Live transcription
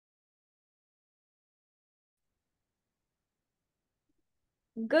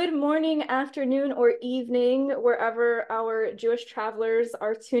Good morning, afternoon, or evening, wherever our Jewish travelers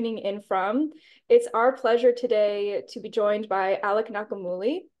are tuning in from. It's our pleasure today to be joined by Alec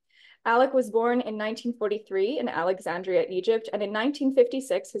Nacamuli. Alec was born in 1943 in Alexandria, Egypt, and in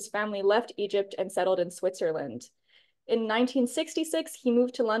 1956, his family left Egypt and settled in Switzerland. In 1966, he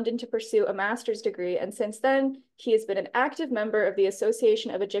moved to London to pursue a master's degree, and since then, he has been an active member of the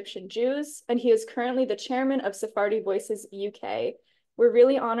Association of Egyptian Jews, and he is currently the chairman of Sephardi Voices UK. We're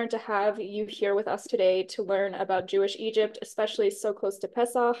really honored to have you here with us today to learn about Jewish Egypt, especially so close to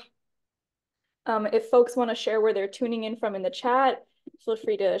Pesach. If folks want to share where they're tuning in from in the chat, feel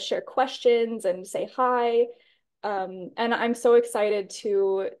free to share questions and say hi. And I'm so excited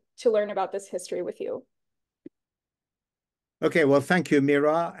to learn about this history with you. Okay, well, thank you,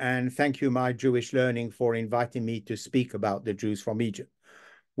 Mira, and thank you, My Jewish Learning, for inviting me to speak about the Jews from Egypt.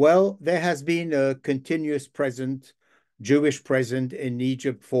 Well, there has been a continuous Jewish presence in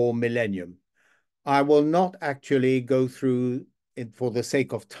Egypt for millennium. I will not actually go through it for the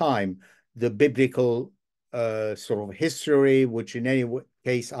sake of time, the biblical sort of history, which in any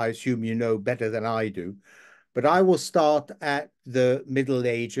case, I assume you know better than I do. But I will start at the Middle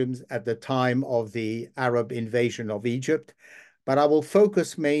Ages, at the time of the Arab invasion of Egypt. But I will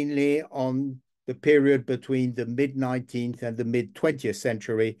focus mainly on the period between the mid-19th and the mid-20th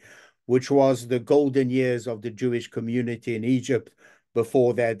century, which was the golden years of the Jewish community in Egypt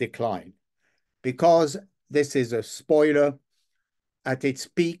before their decline. Because this is a spoiler, at its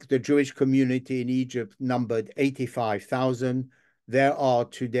peak, the Jewish community in Egypt numbered 85,000. There are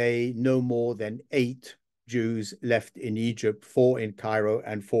today no more than 8 Jews left in Egypt, 4 in Cairo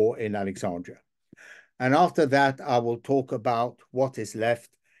and 4 in Alexandria. And after that, I will talk about what is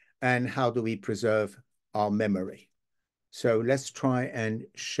left and how do we preserve our memory. So let's try and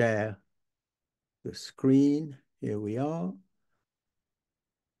share the screen. Here we are.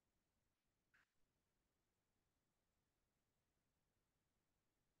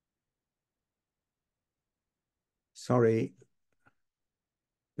 Sorry,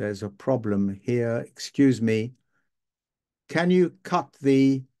 there's a problem here. Excuse me. Can you cut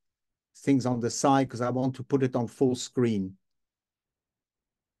the things on the side because I want to put it on full screen?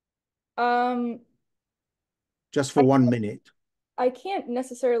 Just for 1 minute. I can't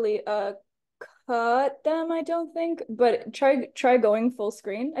necessarily cut them, I don't think, but try going full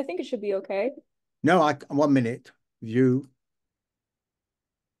screen. I think it should be okay. No, 1 minute. View.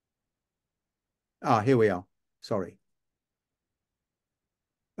 Here we are. Sorry.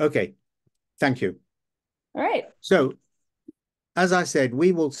 Okay, thank you. All right. So, as I said,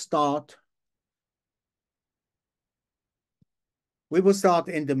 we will start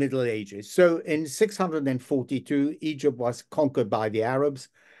in the Middle Ages. So in 642, Egypt was conquered by the Arabs.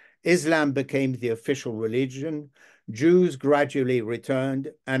 Islam became the official religion. Jews gradually returned,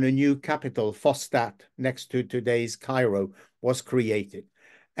 and a new capital, Fostat, next to today's Cairo, was created.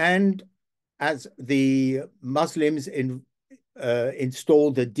 And as the Muslims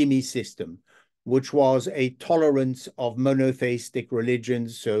installed the dhimmi system, which was a tolerance of monotheistic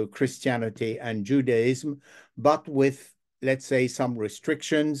religions, so Christianity and Judaism, but with, let's say, some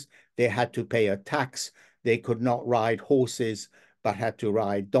restrictions. They had to pay a tax. They could not ride horses, but had to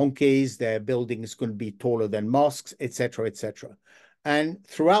ride donkeys. Their buildings couldn't be taller than mosques, etc., etc. And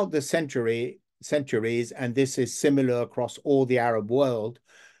throughout the centuries, and this is similar across all the Arab world,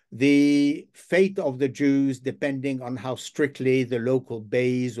 the fate of the Jews, depending on how strictly the local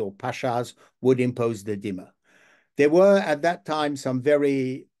beys or pashas would impose the dhimma. There were at that time some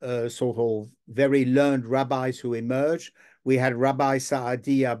very very learned rabbis who emerged. We had Rabbi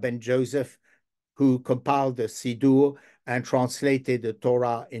Sa'adiya ben Joseph, who compiled the Siddur and translated the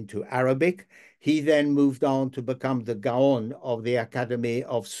Torah into Arabic. He then moved on to become the Gaon of the Academy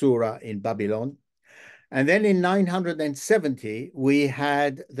of Surah in Babylon. And then in 970, we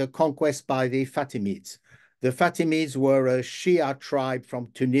had the conquest by the Fatimids. The Fatimids were a Shia tribe from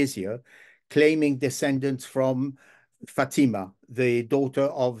Tunisia, claiming descendants from Fatima, the daughter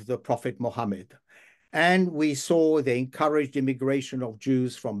of the Prophet Muhammad. And we saw they encouraged immigration of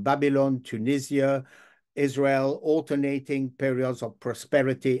Jews from Babylon, Tunisia, Israel, alternating periods of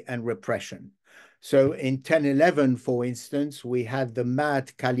prosperity and repression. So in 1011, for instance, we had the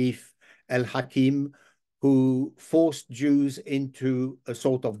mad Caliph al-Hakim, who forced Jews into a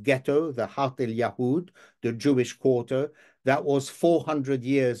sort of ghetto, the Hat el-Yahud, the Jewish quarter. That was 400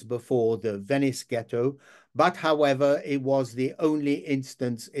 years before the Venice ghetto. But however, it was the only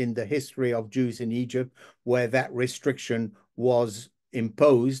instance in the history of Jews in Egypt where that restriction was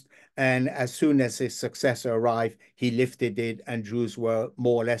imposed. And as soon as his successor arrived, he lifted it, and Jews were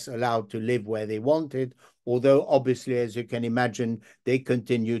more or less allowed to live where they wanted, although obviously, as you can imagine, they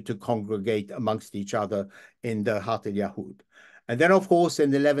continued to congregate amongst each other in the Hat al-Yahud. And then, of course,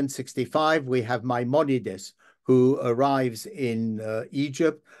 in 1165, we have Maimonides, who arrives in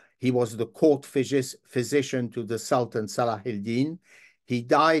Egypt. He was the court physician to the Sultan Salah al-Din. He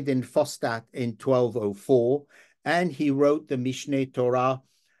died in Fostat in 1204, and he wrote the Mishneh Torah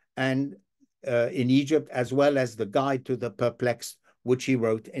and in Egypt, as well as the Guide to the Perplexed, which he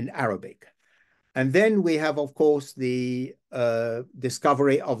wrote in Arabic. And then we have, of course, the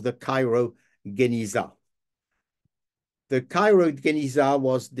discovery of the Cairo Geniza. The Cairo Geniza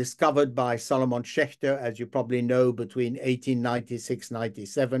was discovered by Solomon Schechter, as you probably know, between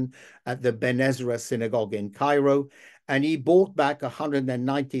 1896-97 at the Ben Ezra Synagogue in Cairo, and he brought back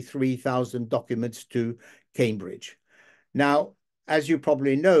 193,000 documents to Cambridge. Now, as you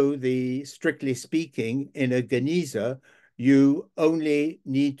probably know, strictly speaking, in a Geniza, you only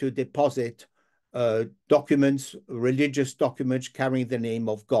need to deposit documents, religious documents carrying the name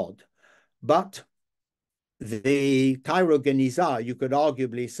of God. But the Cairo Geniza, you could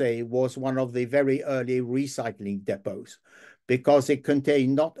arguably say, was one of the very early recycling depots, because it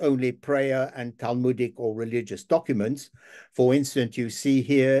contained not only prayer and Talmudic or religious documents. For instance, you see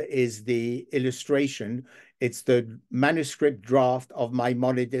here is the illustration. It's the manuscript draft of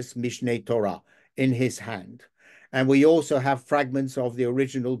Maimonides' Mishneh Torah in his hand. And we also have fragments of the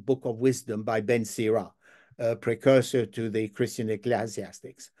original Book of Wisdom by Ben Sira, a precursor to the Christian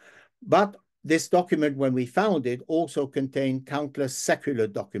ecclesiastics. But this document, when we found it, also contained countless secular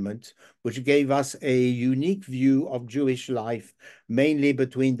documents, which gave us a unique view of Jewish life, mainly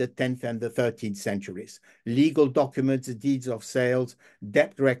between the 10th and the 13th centuries. Legal documents, deeds of sales,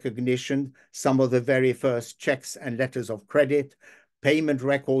 debt recognition, some of the very first checks and letters of credit, payment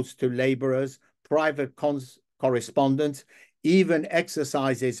records to laborers, private correspondence, even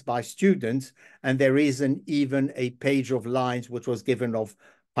exercises by students, and there isn't even a page of lines which was given of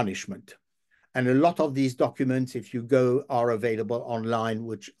punishment. And a lot of these documents, if you go, are available online,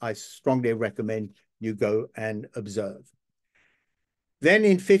 which I strongly recommend you go and observe. Then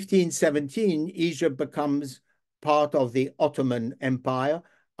in 1517, Egypt becomes part of the Ottoman Empire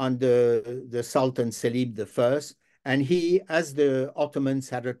under the Sultan Selim I. And he, as the Ottomans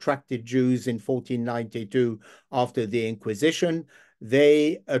had attracted Jews in 1492 after the Inquisition,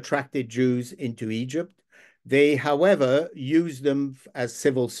 they attracted Jews into Egypt. They, however, used them as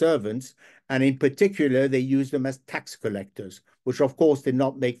civil servants, and in particular, they used them as tax collectors, which of course did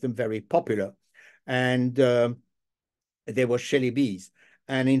not make them very popular. And they were shelibis.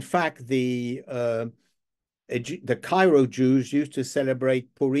 And in fact, the Cairo Jews used to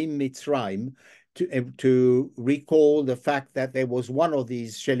celebrate Purim Mitzrayim to recall the fact that there was one of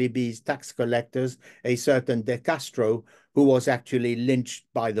these shelibis, tax collectors, a certain De Castro, who was actually lynched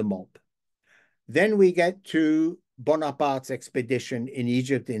by the mob. Then we get to Bonaparte's expedition in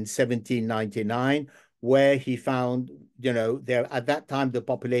Egypt in 1799, where he found, there at that time, the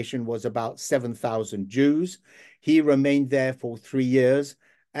population was about 7,000 Jews. He remained there for 3 years.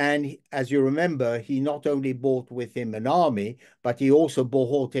 And as you remember, he not only brought with him an army, but he also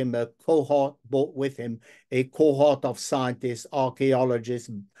brought with him a cohort of scientists, archaeologists,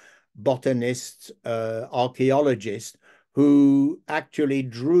 botanists, archaeologists, who actually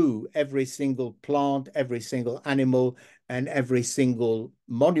drew every single plant, every single animal, and every single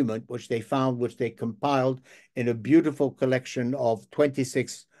monument which they found, which they compiled in a beautiful collection of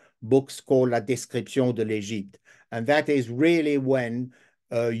 26 books called La Description de l'Égypte. And that is really when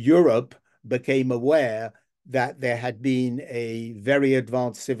Europe became aware that there had been a very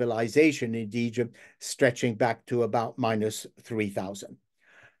advanced civilization in Egypt, stretching back to about minus 3,000.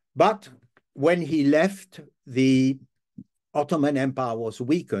 But when he left, the Ottoman Empire was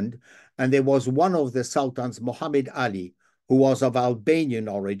weakened, and there was one of the sultans, Muhammad Ali, who was of Albanian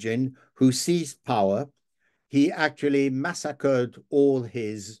origin, who seized power. He actually massacred all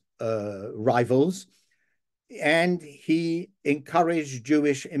his rivals, and he encouraged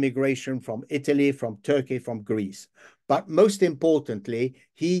Jewish immigration from Italy, from Turkey, from Greece. But most importantly,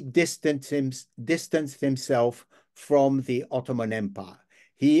 he distanced himself from the Ottoman Empire.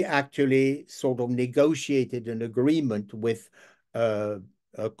 He actually sort of negotiated an agreement with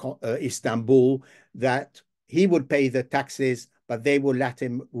Istanbul that he would pay the taxes, but they would let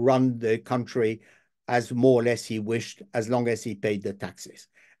him run the country as more or less he wished, as long as he paid the taxes.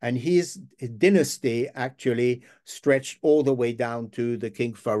 And his dynasty actually stretched all the way down to the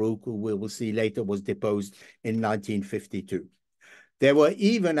King Farouk, who we will see later was deposed in 1952. There were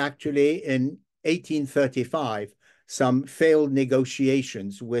even actually in 1835, some failed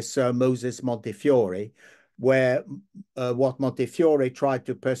negotiations with Sir Moses Montefiore, where what Montefiore tried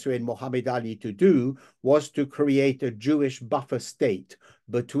to persuade Muhammad Ali to do was to create a Jewish buffer state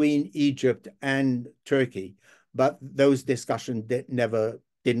between Egypt and Turkey. But those discussions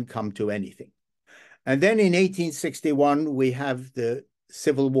didn't come to anything. And then in 1861, we have the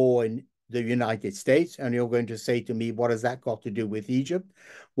Civil War in the United States. And you're going to say to me, what has that got to do with Egypt?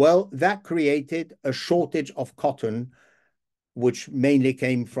 Well, that created a shortage of cotton, which mainly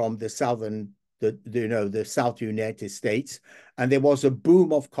came from the the South United States. And there was a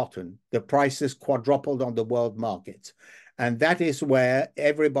boom of cotton. The prices quadrupled on the world market. And that is where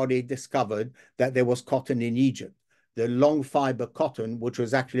everybody discovered that there was cotton in Egypt, the long fiber cotton, which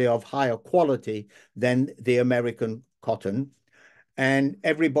was actually of higher quality than the American cotton. And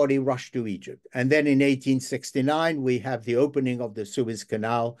everybody rushed to Egypt. And then in 1869, we have the opening of the Suez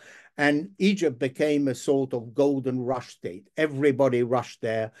Canal, and Egypt became a sort of golden rush state. Everybody rushed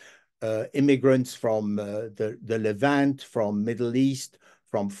there, immigrants from the Levant, from Middle East,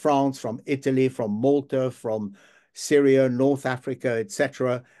 from France, from Italy, from Malta, from Syria, North Africa,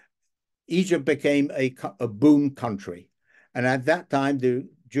 etc. Egypt became a boom country. And at that time, the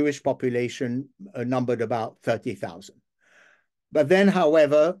Jewish population numbered about 30,000. But then,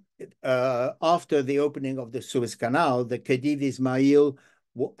 however, after the opening of the Suez Canal, the Khedive Ismail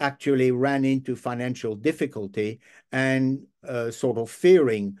actually ran into financial difficulty and sort of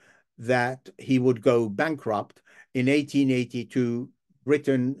fearing that he would go bankrupt. In 1882,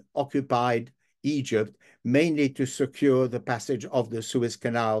 Britain occupied Egypt mainly to secure the passage of the Suez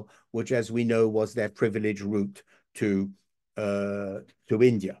Canal, which, as we know, was their privileged route to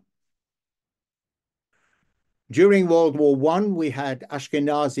India. During World War I, we had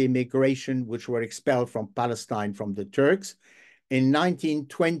Ashkenazi migration, which were expelled from Palestine from the Turks. In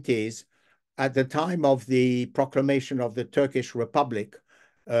 1920s, at the time of the proclamation of the Turkish Republic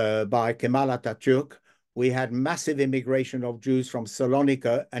by Kemal Atatürk, we had massive immigration of Jews from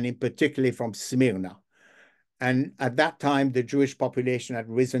Salonika and in particular from Smyrna. And at that time, the Jewish population had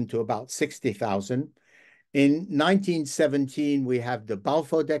risen to about 60,000. In 1917, we have the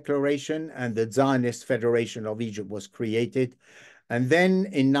Balfour Declaration and the Zionist Federation of Egypt was created. And then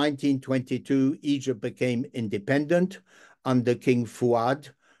in 1922, Egypt became independent under King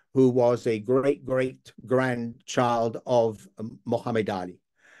Fuad, who was a great-great-grandchild of Muhammad Ali.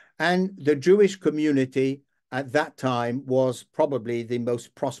 And the Jewish community at that time was probably the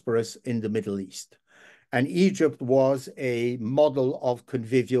most prosperous in the Middle East. And Egypt was a model of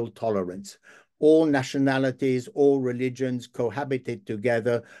convivial tolerance. All nationalities, all religions cohabited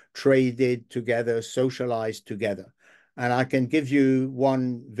together, traded together, socialized together. And I can give you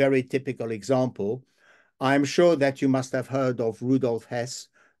one very typical example. I'm sure that you must have heard of Rudolf Hess,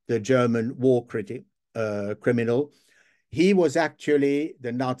 the German war criminal. He was actually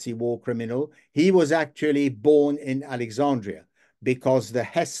the Nazi war criminal. He was actually born in Alexandria because the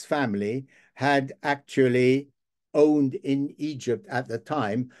Hess family had actually owned in Egypt at the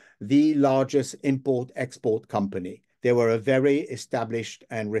time the largest import-export company. They were a very established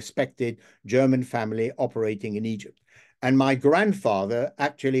and respected German family operating in Egypt. And my grandfather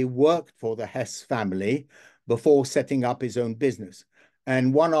actually worked for the Hess family before setting up his own business.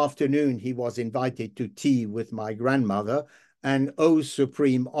 And one afternoon, he was invited to tea with my grandmother, and oh,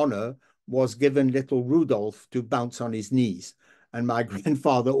 supreme honor was given little Rudolph to bounce on his knees. And my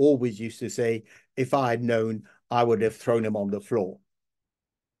grandfather always used to say, if I had known, I would have thrown him on the floor.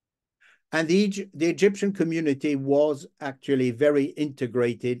 And the Egyptian community was actually very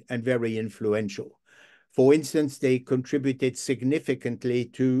integrated and very influential. For instance, they contributed significantly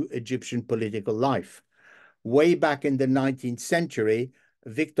to Egyptian political life. Way back in the 19th century,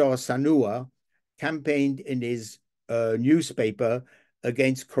 Victor Sanua campaigned in his newspaper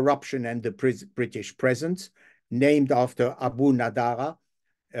against corruption and the British presence, named after Abu Nadara,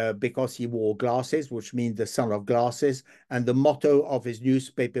 because he wore glasses, which means the son of glasses. And the motto of his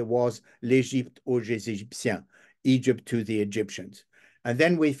newspaper was L'Égypte aux Égyptiens, Egypt to the Egyptians. And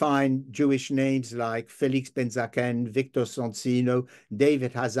then we find Jewish names like Felix Benzaken, Victor Sonsino,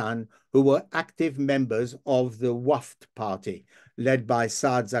 David Hazan, who were active members of the Waft party, led by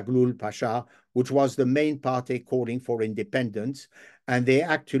Saad Zaghloul Pasha, which was the main party calling for independence. And they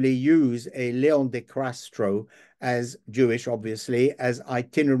actually use a Leon de Castro, as Jewish, obviously, as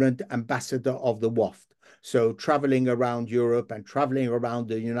itinerant ambassador of the Waft. So traveling around Europe and traveling around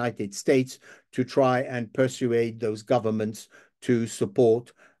the United States to try and persuade those governments to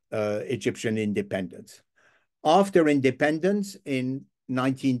support Egyptian independence. After independence in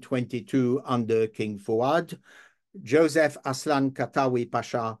 1922 under King Fuad, Joseph Aslan Katawi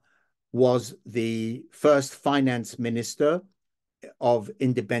Pasha was the first finance minister of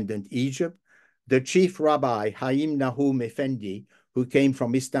independent Egypt. The chief rabbi, Haim Nahum Effendi, who came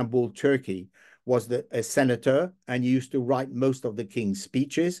from Istanbul, Turkey, was a senator and used to write most of the king's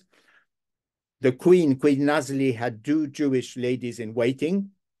speeches. The Queen Nazli, had 2 Jewish ladies in waiting,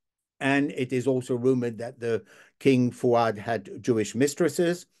 and it is also rumored that the King Fuad had Jewish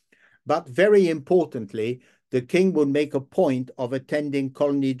mistresses. But very importantly, the king would make a point of attending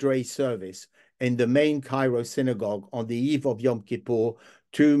Kol Nidre service in the main Cairo synagogue on the eve of Yom Kippur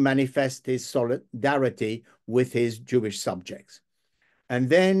to manifest his solidarity with his Jewish subjects. And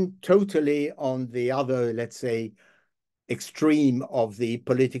then totally on the other, let's say, extreme of the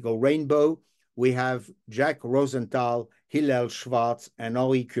political rainbow, we have Jacques Rosenthal, Hillel Schwartz, and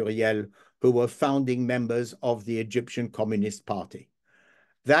Henri Curiel, who were founding members of the Egyptian Communist Party.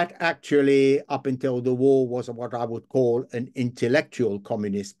 That actually, up until the war, was what I would call an intellectual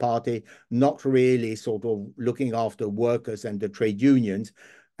communist party, not really sort of looking after workers and the trade unions.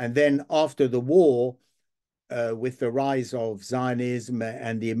 And then after the war, with the rise of Zionism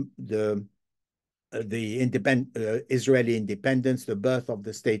and the Israeli independence, the birth of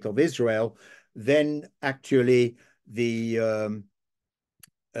the State of Israel, then actually the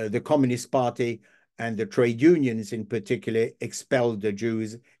Communist Party and the trade unions in particular expelled the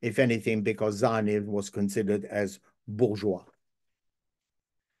Jews, if anything, because Zionism was considered as bourgeois.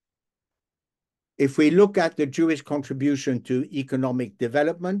 If we look at the Jewish contribution to economic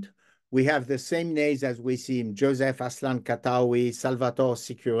development, we have the same names as we see in Joseph Aslan Katawi, Salvatore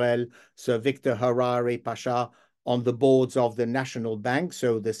Sicurel, Sir Victor Harari Pasha on the boards of the National Bank,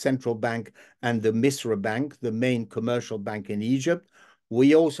 so the central bank, and the Misra Bank, the main commercial bank in Egypt.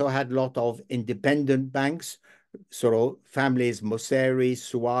 We also had a lot of independent banks, sort of families Mosseri,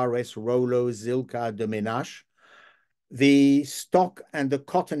 Suarez, Rollo, Zilka, de Menache. The stock and the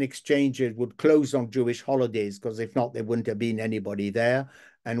cotton exchanges would close on Jewish holidays because if not, there wouldn't have been anybody there.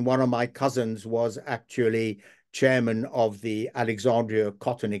 And one of my cousins was actually chairman of the Alexandria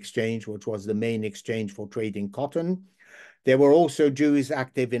Cotton Exchange, which was the main exchange for trading cotton. There were also Jews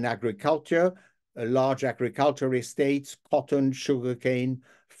active in agriculture, large agricultural estates, cotton, sugarcane,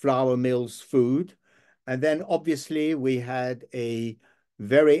 flour mills, food. And then obviously we had a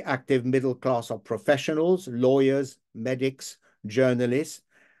very active middle class of professionals, lawyers, medics, journalists,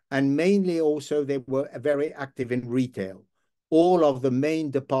 and mainly also they were very active in retail. All of the main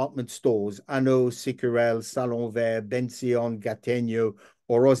department stores, Anno, Sicurel, Salon Vert, Ben Sion, Gattegno,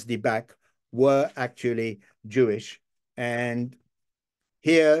 or Osdibak, were actually Jewish. And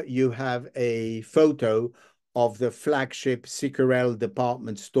here you have a photo of the flagship Sicurel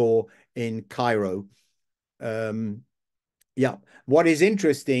department store in Cairo. Yeah, what is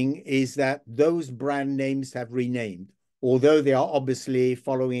interesting is that those brand names have renamed, although they are obviously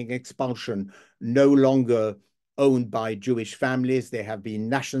following expulsion, no longer owned by Jewish families. They have been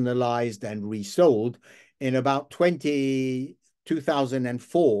nationalized and resold. In about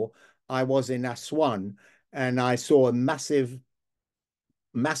 2004, I was in Aswan and I saw a mass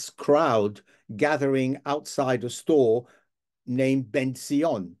crowd gathering outside a store named Ben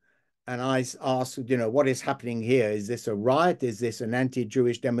Sion. And I asked, what is happening here? Is this a riot? Is this an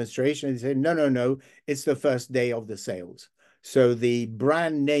anti-Jewish demonstration? They said, no, it's the first day of the sales. So the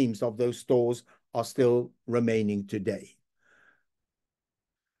brand names of those stores are still remaining today.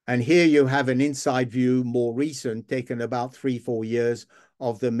 And here you have an inside view, more recent, taken about 3-4 years,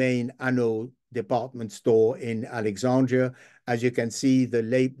 of the main Anno department store in Alexandria. As you can see,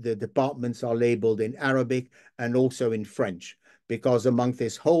 the departments are labeled in Arabic and also in French, because among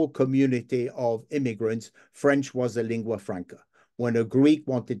this whole community of immigrants, French was a lingua franca. When a Greek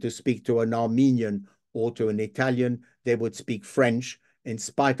wanted to speak to an Armenian or to an Italian, they would speak French, in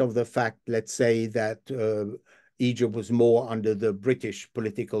spite of the fact, let's say, that Egypt was more under the British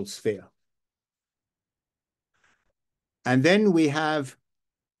political sphere. And then we have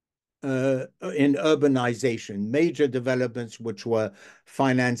in urbanization, major developments which were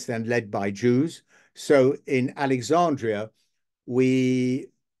financed and led by Jews. So in Alexandria,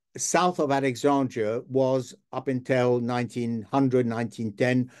 south of Alexandria was, up until 1900,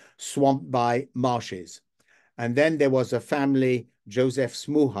 1910, swamped by marshes. And then there was a family, Joseph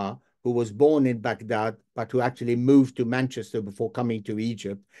Smuha, who was born in Baghdad, but who actually moved to Manchester before coming to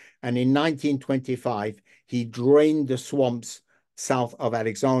Egypt. And in 1925, he drained the swamps south of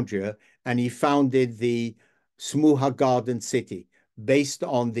Alexandria, and he founded the Smuha Garden City, based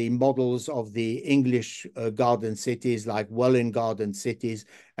on the models of the English garden cities like Welwyn Garden cities.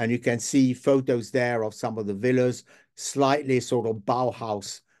 And you can see photos there of some of the villas, slightly sort of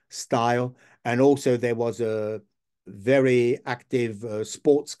Bauhaus style. And also there was a very active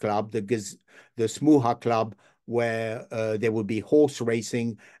sports club, the Smuha Club, where there would be horse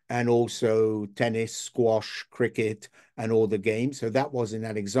racing and also tennis, squash, cricket, and all the games. So that was in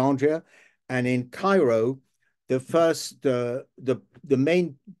Alexandria. And in Cairo, the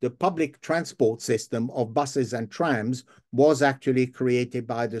public transport system of buses and trams was actually created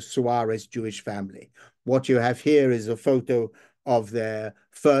by the Suarez Jewish family. What you have here is a photo of their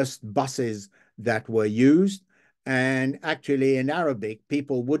first buses that were used. And actually, in Arabic,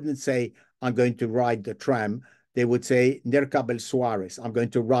 people wouldn't say, I'm going to ride the tram. They would say, Nirkab el Suarez, I'm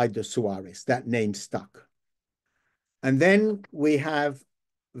going to ride the Suarez. That name stuck. And then we have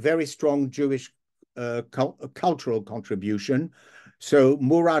very strong Jewish cultural contribution. So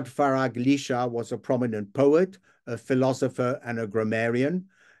Murad Farag Lisha was a prominent poet, a philosopher, and a grammarian.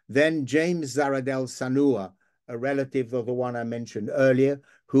 Then James Zaradel Sanua, a relative of the one I mentioned earlier,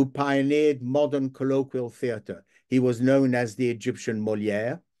 who pioneered modern colloquial theater. He was known as the Egyptian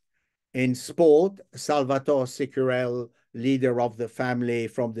Molière. In sport, Salvatore Sicurel, leader of the family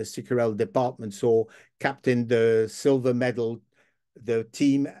from the Sicurel department store, captained the silver medal, the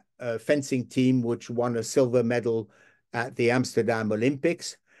team, fencing team, which won a silver medal at the Amsterdam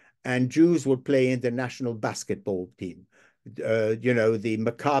Olympics. And Jews would play in the national basketball team. The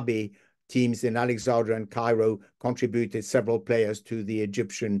Maccabi teams in Alexandria and Cairo contributed several players to the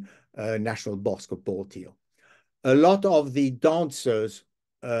Egyptian national basketball team. A lot of the dancers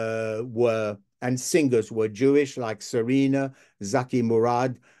and singers were Jewish, like Serena, Zaki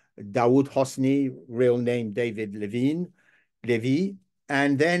Murad, Dawood Hosni, real name David Levy.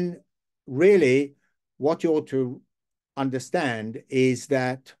 And then really what you ought to understand is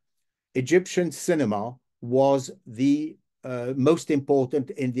that Egyptian cinema was the most important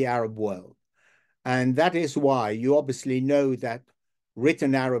in the Arab world. And that is why you obviously know that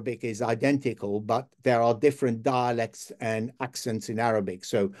written Arabic is identical, but there are different dialects and accents in Arabic.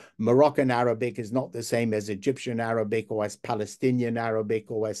 So Moroccan Arabic is not the same as Egyptian Arabic or as Palestinian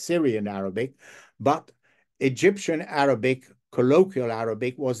Arabic or as Syrian Arabic, but Egyptian Arabic, colloquial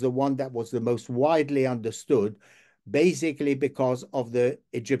Arabic, was the one that was the most widely understood, basically because of the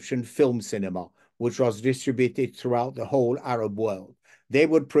Egyptian film cinema, which was distributed throughout the whole Arab world. They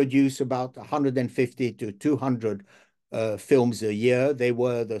would produce about 150 to 200 films a year. They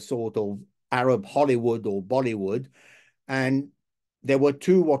were the sort of Arab Hollywood or Bollywood. And there were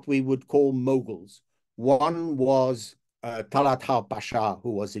two what we would call moguls. One was Talat Pasha,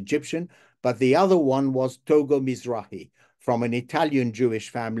 who was Egyptian, but the other one was Togo Mizrahi from an Italian Jewish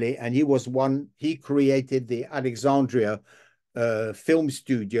family. And he created the Alexandria film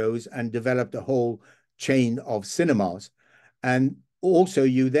studios and developed a whole chain of cinemas. And also,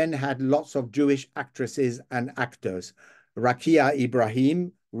 you then had lots of Jewish actresses and actors. Rakia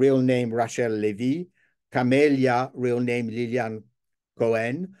Ibrahim, real name Rachel Levy, Camelia, real name Lilian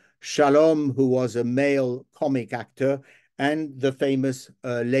Cohen, Shalom, who was a male comic actor, and the famous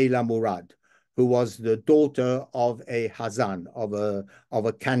Leila Murad, who was the daughter of a Hazan, of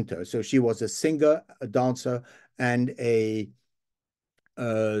a cantor. So she was a singer, a dancer, and a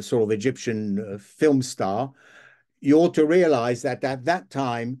sort of Egyptian film star. You ought to realize that at that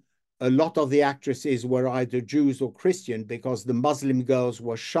time, a lot of the actresses were either Jews or Christian because the Muslim girls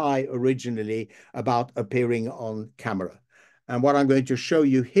were shy originally about appearing on camera. And what I'm going to show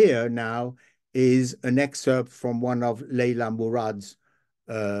you here now is an excerpt from one of Leila Murad's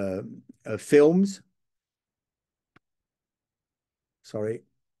films. Sorry.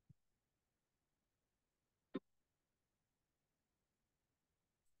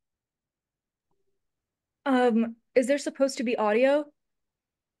 Is there supposed to be audio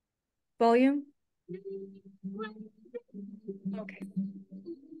volume? Okay.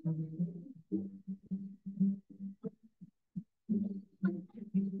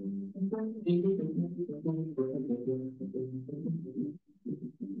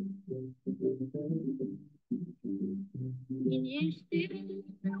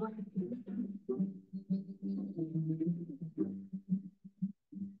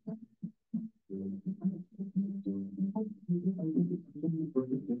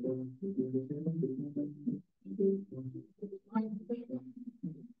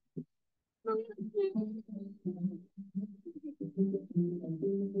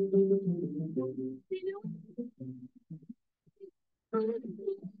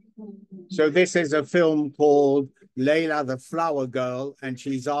 So this is a film called Layla the Flower Girl, and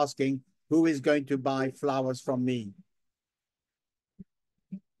she's asking, who is going to buy flowers from me?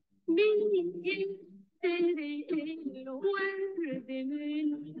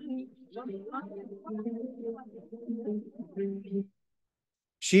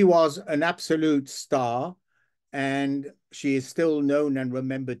 She was an absolute star. and she is still known and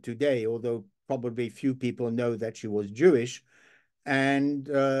remembered today, although probably few people know that she was Jewish. And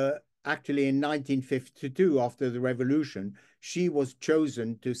actually, in 1952, after the revolution, she was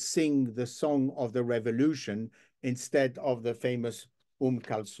chosen to sing the song of the revolution instead of the famous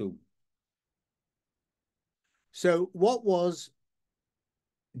Kulthum. So what was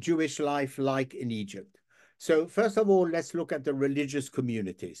Jewish life like in Egypt? So first of all, let's look at the religious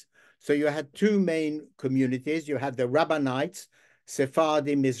communities. So you had two main communities. You had the Rabbanites,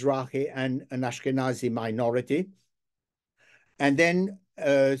 Sephardi, Mizrahi, and an Ashkenazi minority. And then,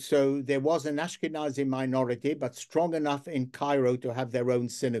 so there was an Ashkenazi minority, but strong enough in Cairo to have their own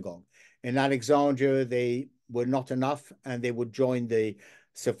synagogue. In Alexandria, they were not enough, and they would join the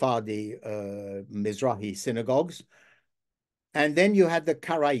Sephardi Mizrahi synagogues. And then you had the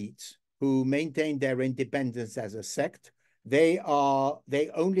Karaites, who maintained their independence as a sect. They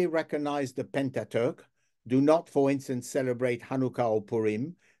only recognize the Pentateuch, do not, for instance, celebrate Hanukkah or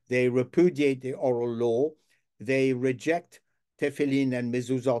Purim. They repudiate the oral law. They reject tefillin and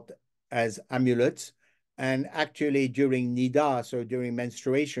mezuzot as amulets. And actually, during Nida, so during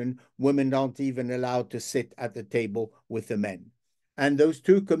menstruation, women aren't even allowed to sit at the table with the men. And those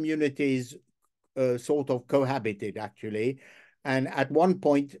two communities sort of cohabited, actually. And at one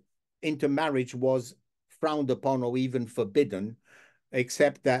point, intermarriage was frowned upon or even forbidden,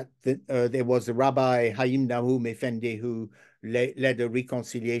 except that there was a Rabbi Haim Nahum Effendi who led a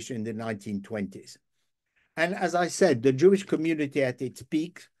reconciliation in the 1920s. And as I said, the Jewish community at its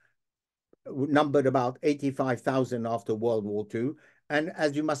peak numbered about 85,000 after World War II. And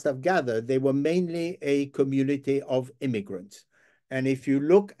as you must have gathered, they were mainly a community of immigrants. And if you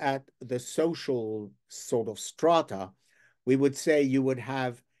look at the social sort of strata, we would say you would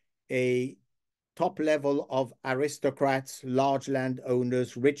have a top level of aristocrats, large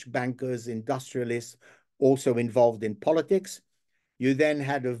landowners, rich bankers, industrialists, also involved in politics. You then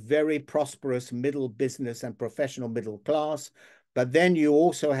had a very prosperous middle business and professional middle class, but then you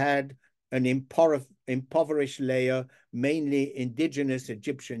also had an impoverished layer, mainly indigenous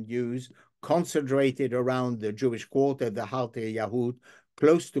Egyptian Jews, concentrated around the Jewish quarter, the Halte Yahud,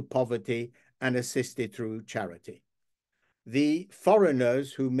 close to poverty and assisted through charity. The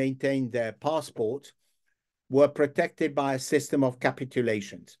foreigners who maintained their passports were protected by a system of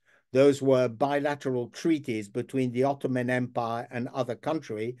capitulations. Those were bilateral treaties between the Ottoman Empire and other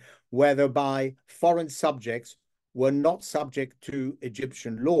countries, whereby foreign subjects were not subject to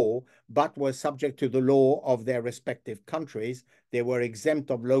Egyptian law, but were subject to the law of their respective countries. They were exempt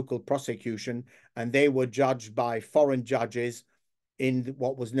of local prosecution, and they were judged by foreign judges in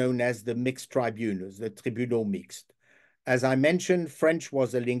what was known as the mixed tribunals, the tribunaux mixtes. As I mentioned, French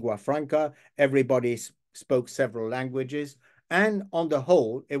was a lingua franca. Everybody spoke several languages. And on the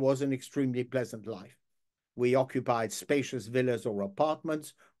whole, it was an extremely pleasant life. We occupied spacious villas or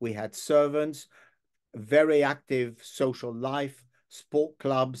apartments. We had servants, very active social life, sport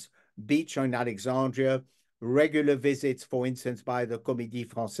clubs, beach in Alexandria, regular visits, for instance, by the Comédie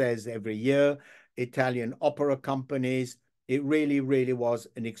Française every year, Italian opera companies. It really, really was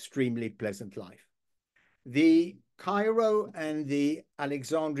an extremely pleasant life. The Cairo and the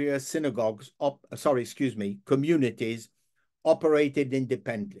Alexandria synagogues, communities operated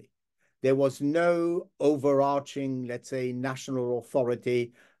independently. There was no overarching, let's say, national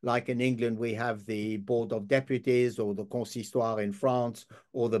authority. Like in England, we have the Board of Deputies or the Consistoire in France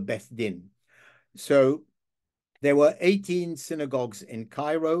or the Beth Din. So there were 18 synagogues in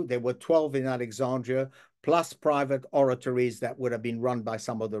Cairo. There were 12 in Alexandria, plus private oratories that would have been run by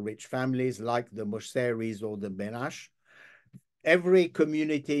some of the rich families, like the Moshseris or the Benash. Every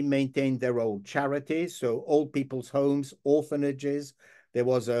community maintained their own charities, so old people's homes, orphanages. There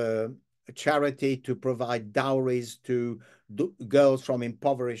was a charity to provide dowries to girls from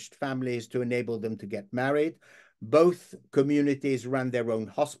impoverished families to enable them to get married. Both communities ran their own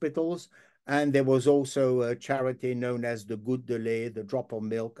hospitals, and there was also a charity known as the Goutte de Lait, the drop of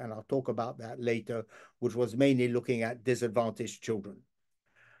milk, and I'll talk about that later, which was mainly looking at disadvantaged children.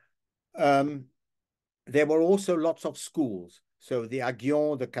 There were also lots of schools. So the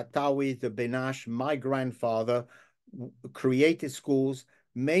Agion, the Katawi, the Benash, my grandfather created schools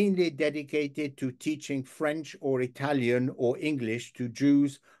mainly dedicated to teaching French or Italian or English to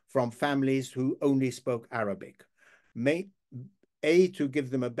Jews from families who only spoke Arabic. To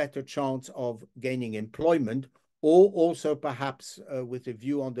give them a better chance of gaining employment, or also perhaps with a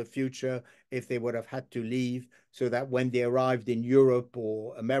view on the future if they would have had to leave, so that when they arrived in Europe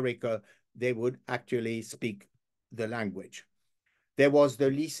or America, they would actually speak the language. There was the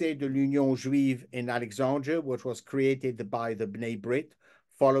Lycée de l'Union Juive in Alexandria, which was created by the Bnei Brit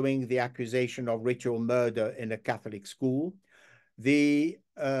following the accusation of ritual murder in a Catholic school. The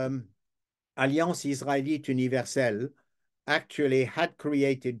Alliance Israélite Universelle actually had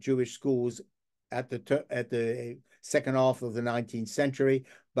created Jewish schools at the second half of the 19th century,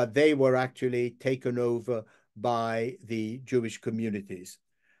 but they were actually taken over by the Jewish communities.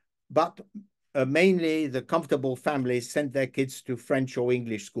 But mainly the comfortable families sent their kids to French or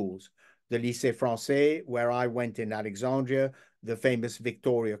English schools. The Lycée Français, where I went in Alexandria, the famous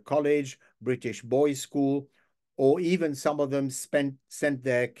Victoria College, British Boys School, or even some of them sent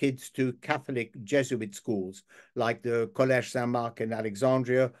their kids to Catholic Jesuit schools, like the Collège Saint-Marc in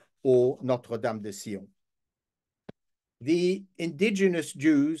Alexandria or Notre-Dame de Sion. The indigenous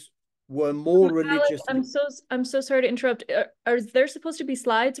Jews were more Alec, religious. I'm so sorry to interrupt. Are there supposed to be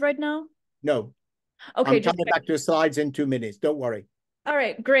slides right now? No, Okay, I'm just coming back to the slides in 2 minutes. Don't worry. all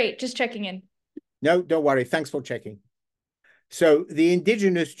right, great. Just checking in. No, don't worry. Thanks for checking. So the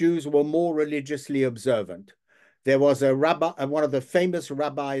indigenous Jews were more religiously observant. There was a rabbi, one of the famous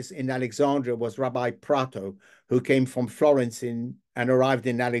rabbis in Alexandria was Rabbi Prato, who came from Florence and arrived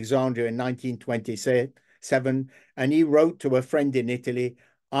in Alexandria in 1927. And he wrote to a friend in Italy,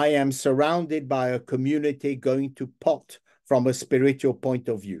 I am surrounded by a community going to pot from a spiritual point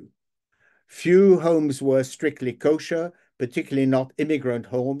of view. Few homes were strictly kosher, particularly not immigrant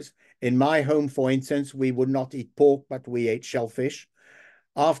homes. In my home, for instance, we would not eat pork, but we ate shellfish.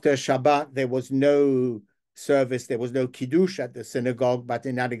 After Shabbat, there was no service, there was no kiddush at the synagogue, but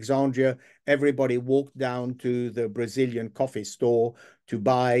in Alexandria, everybody walked down to the Brazilian coffee store to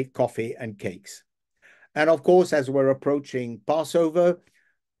buy coffee and cakes. And of course, as we're approaching Passover,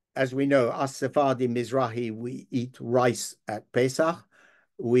 as we know, us Sephardi Mizrahi, we eat rice at Pesach.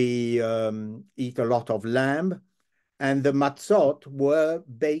 We eat a lot of lamb. And the matzot were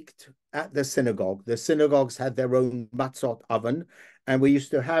baked at the synagogue. The synagogues had their own matzot oven. And we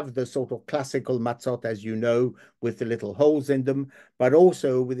used to have the sort of classical matzot, as you know, with the little holes in them. But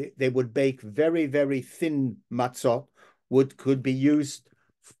also they would bake very, very thin matzot, which could be used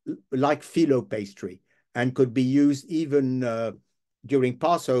like phyllo pastry and could be used even during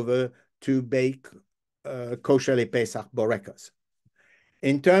Passover to bake kosher le Pesach borekas.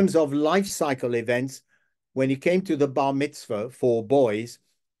 In terms of life cycle events, when it came to the bar mitzvah for boys,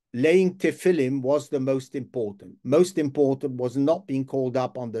 laying tefillin was the most important. Most important was not being called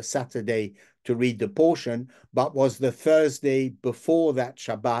up on the Saturday to read the portion, but was the Thursday before that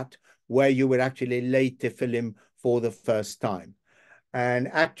Shabbat, where you would actually lay tefillin for the first time. And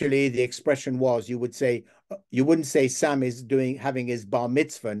actually, the expression was you wouldn't say Sam is having his bar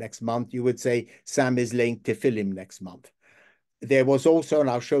mitzvah next month. You would say Sam is laying tefillin next month. There was also, and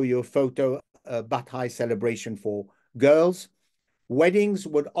I'll show you a photo, a Bat Hai celebration for girls. Weddings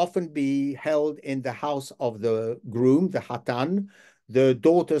would often be held in the house of the groom, the Hatan. The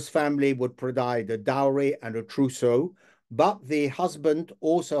daughter's family would provide a dowry and a trousseau, but the husband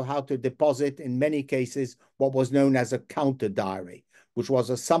also had to deposit, in many cases, what was known as a counter dowry, which was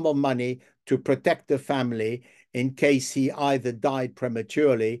a sum of money to protect the family in case he either died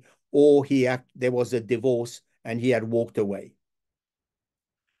prematurely or there was a divorce and he had walked away.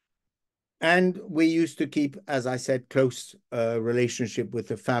 And we used to keep, as I said, close relationship with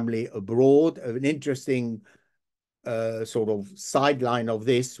the family abroad. An interesting sort of sideline of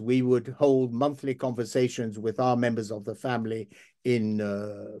this, we would hold monthly conversations with our members of the family in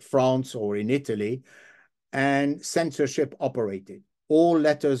France or in Italy, and censorship operated. All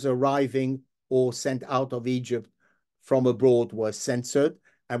letters arriving or sent out of Egypt from abroad were censored,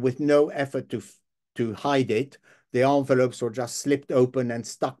 and with no effort to hide it, the envelopes were just slipped open and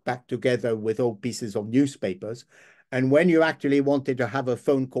stuck back together with old pieces of newspapers. And when you actually wanted to have a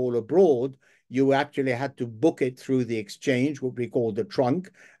phone call abroad, you actually had to book it through the exchange, what we call the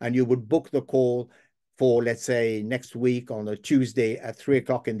trunk, and you would book the call for, let's say, next week on a Tuesday at 3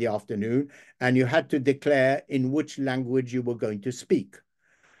 o'clock in the afternoon, and you had to declare in which language you were going to speak.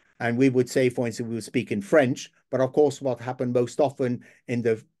 And we would say, for instance, we would speak in French, but of course, what happened most often in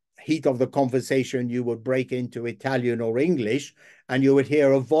the heat of the conversation, you would break into Italian or English, and you would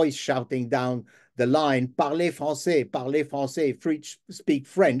hear a voice shouting down the line, parlez français, speak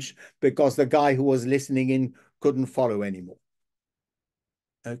French, because the guy who was listening in couldn't follow anymore.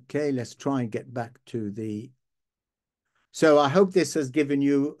 Okay, let's try and get back to the... So I hope this has given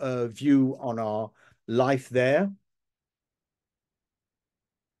you a view on our life there.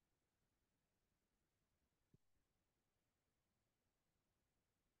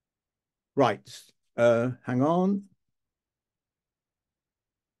 Right, hang on.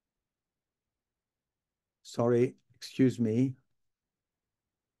 Sorry, excuse me.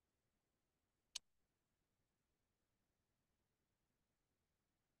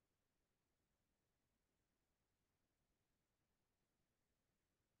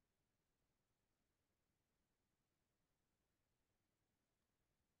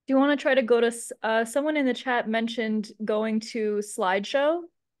 Do you want to try to go to, someone in the chat mentioned going to slideshow?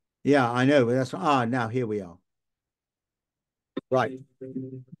 Yeah, I know. That's now here we are. Right.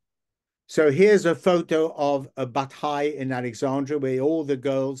 So here's a photo of a Bathai in Alexandria where all the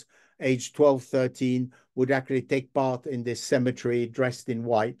girls aged 12, 13 would actually take part in this cemetery dressed in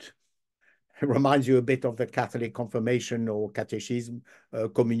white. It reminds you a bit of the Catholic confirmation or catechism,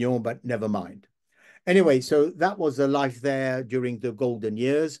 communion, but never mind. Anyway, so that was the life there during the golden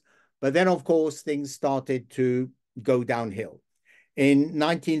years. But then, of course, things started to go downhill. In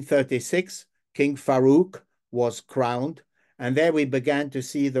 1936, King Farouk was crowned, and there we began to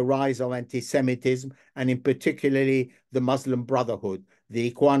see the rise of anti-Semitism, and in particularly the Muslim Brotherhood,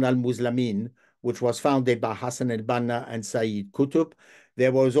 the Ikhwan al-Muslimin, which was founded by Hassan al-Banna and Sayyid Qutb.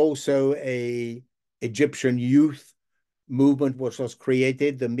 There was also a Egyptian youth movement which was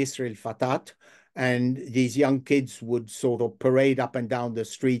created, the Misr al-Fatat, and these young kids would sort of parade up and down the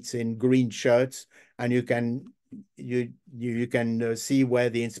streets in green shirts, and you can see where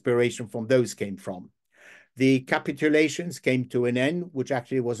the inspiration from those came from. The capitulations came to an end, which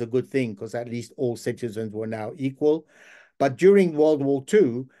actually was a good thing because at least all citizens were now equal. But during World War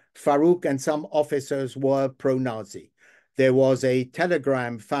II, Farouk and some officers were pro-Nazi. There was a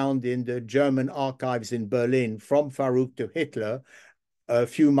telegram found in the German archives in Berlin from Farouk to Hitler a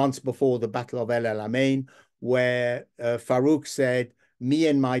few months before the Battle of El Alamein, where Farouk said, "Me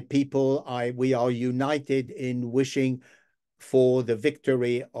and my people, we are united in wishing for the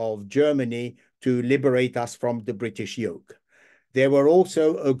victory of Germany to liberate us from the British yoke." There were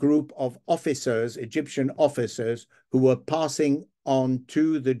also a group of officers, Egyptian officers, who were passing on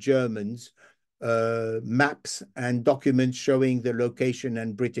to the Germans maps and documents showing the location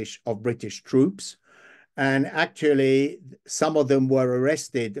and of British troops. And actually, some of them were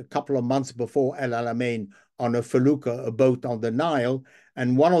arrested a couple of months before El Alamein on a felucca, a boat on the Nile.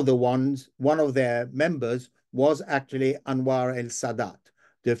 And one of their members was actually Anwar el-Sadat,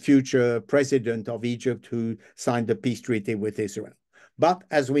 the future president of Egypt who signed the peace treaty with Israel. But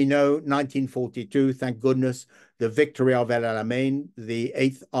as we know, 1942, thank goodness, the victory of El Alamein, the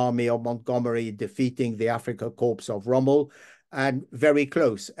 8th Army of Montgomery defeating the Afrika Korps of Rommel, and very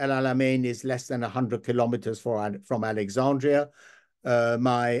close. El Alamein is less than 100 kilometers from Alexandria.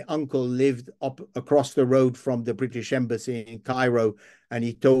 My uncle lived up across the road from the British Embassy in Cairo, and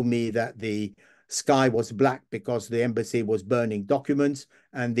he told me that the sky was black because the embassy was burning documents,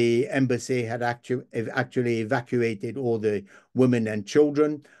 and the embassy had actually evacuated all the women and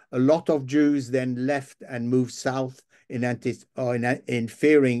children. A lot of Jews then left and moved south in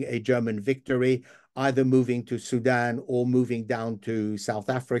fearing a German victory, either moving to Sudan or moving down to South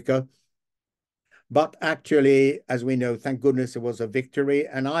Africa. But actually, as we know, thank goodness it was a victory.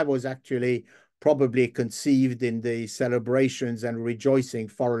 And I was actually probably conceived in the celebrations and rejoicing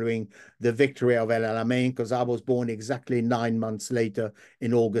following the victory of El Alamein, because I was born exactly 9 months later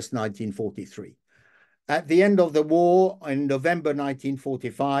in August 1943. At the end of the war, in November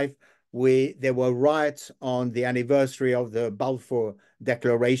 1945, there were riots on the anniversary of the Balfour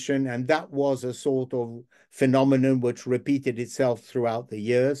Declaration, and that was a sort of phenomenon which repeated itself throughout the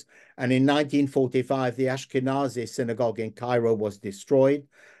years. And in 1945, the Ashkenazi synagogue in Cairo was destroyed.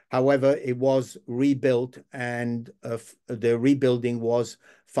 However, it was rebuilt, and the rebuilding was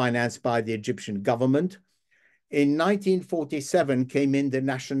financed by the Egyptian government. In 1947 came in the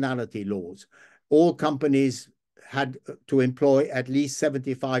nationality laws. All companies had to employ at least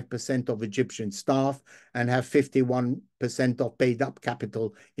 75% of Egyptian staff and have 51% of paid up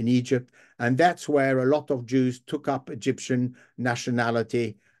capital in Egypt. And that's where a lot of Jews took up Egyptian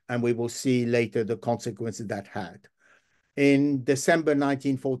nationality, and we will see later the consequences that had. In December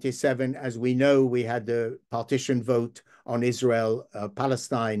 1947, as we know, we had the partition vote on Israel,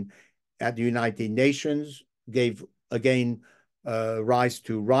 Palestine at the United Nations, gave again rise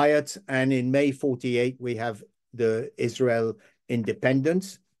to riots. And in May 48, we have the Israel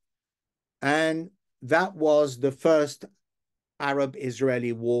independence. And that was the first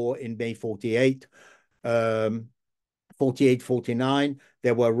Arab-Israeli war in May 48. 48, 49,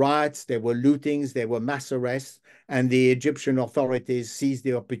 there were riots, there were lootings, there were mass arrests, and the Egyptian authorities seized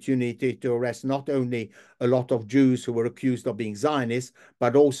the opportunity to arrest not only a lot of Jews who were accused of being Zionists,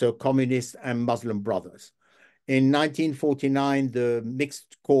 but also communists and Muslim brothers. In 1949, the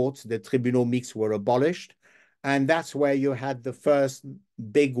mixed courts, the tribunaux mixtes, were abolished, and that's where you had the first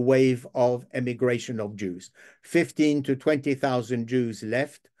big wave of emigration of Jews. 15 to 20,000 Jews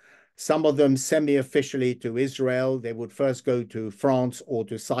left. Some of them semi-officially to Israel. They would first go to France or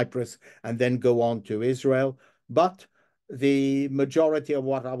to Cyprus and then go on to Israel. But the majority of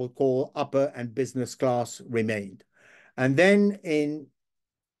what I would call upper and business class remained. And then in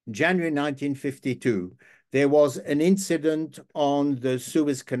January 1952, there was an incident on the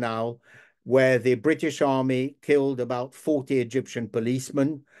Suez Canal where the British Army killed about 40 Egyptian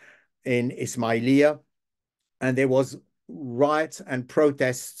policemen in Ismailia, and there was riots and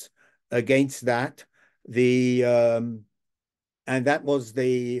protests against that. And that was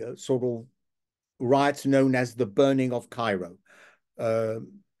the sort of riots known as the burning of Cairo. Uh,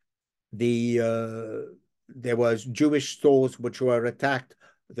 there was Jewish stores which were attacked.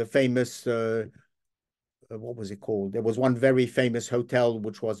 The famous what was it called? There was one very famous hotel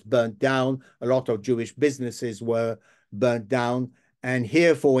which was burnt down. A lot of Jewish businesses were burnt down. And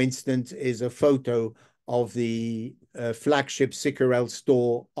here, for instance, is a photo of the flagship Sicarel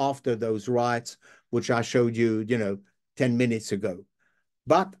store after those riots, which I showed you, 10 minutes ago.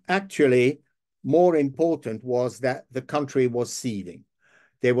 But actually, more important was that the country was seething.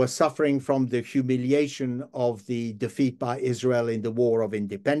 They were suffering from the humiliation of the defeat by Israel in the War of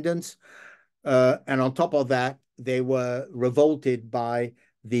Independence. And on top of that, they were revolted by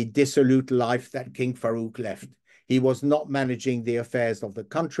the dissolute life that King Farouk left. He was not managing the affairs of the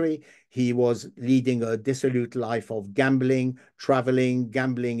country. He was leading a dissolute life of gambling, traveling,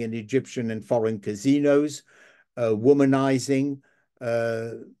 gambling in Egyptian and foreign casinos, womanizing.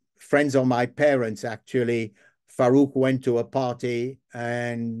 Friends of my parents, actually, Farouk went to a party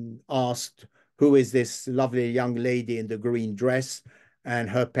and asked, who is this lovely young lady in the green dress? And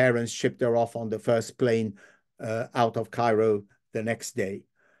her parents shipped her off on the first plane out of Cairo the next day.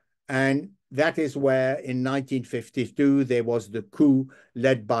 And that is where in 1952, there was the coup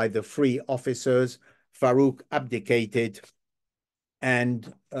led by the free officers. Farouk abdicated,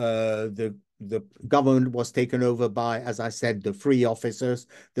 and the government was taken over by, as I said, the free officers.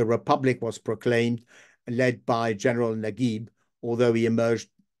 The republic was proclaimed, led by General Naguib, although he emerged,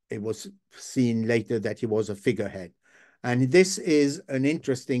 it was seen later that he was a figurehead. And this is an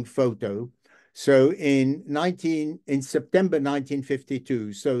interesting photo. So in September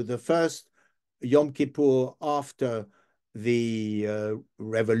 1952, so the first Yom Kippur after the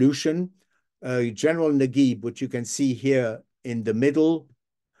revolution, General Naguib, which you can see here in the middle,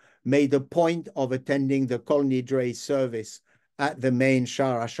 made a point of attending the Kol Nidre service at the main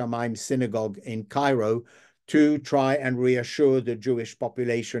Shar HaShamayim synagogue in Cairo to try and reassure the Jewish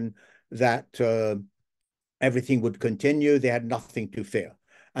population that everything would continue. They had nothing to fear.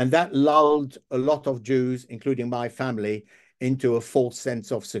 And that lulled a lot of Jews, including my family, into a false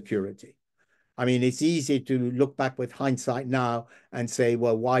sense of security. I mean, it's easy to look back with hindsight now and say,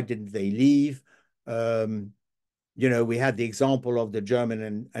 well, why didn't they leave? We had the example of the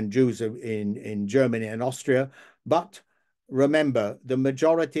German and Jews in Germany and Austria. But remember, the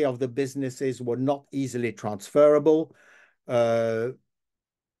majority of the businesses were not easily transferable. And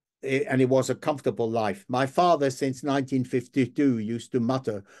it was a comfortable life. My father, since 1952, used to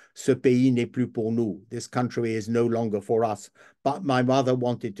mutter, "Ce pays n'est plus pour nous." This country is no longer for us. But my mother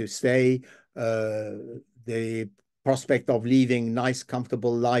wanted to stay. The prospect of leaving nice,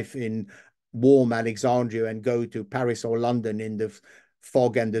 comfortable life in warm Alexandria and go to Paris or London in the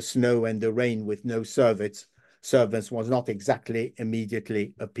fog and the snow and the rain with no servants was not exactly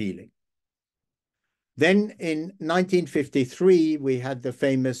immediately appealing. Then in 1953, we had the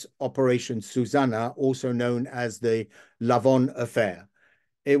famous Operation Susanna, also known as the Lavon Affair.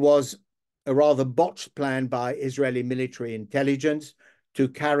 It was a rather botched plan by Israeli military intelligence to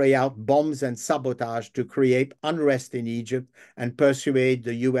carry out bombs and sabotage to create unrest in Egypt and persuade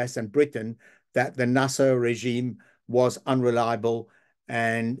the US and Britain that the Nasser regime was unreliable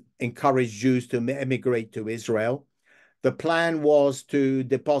and encourage Jews to emigrate to Israel. The plan was to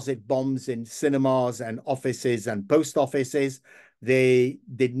deposit bombs in cinemas and offices and post offices. They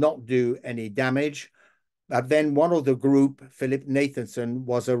did not do any damage. But then one of the group, Philip Nathanson,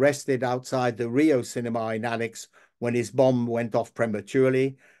 was arrested outside the Rio cinema in Alex when his bomb went off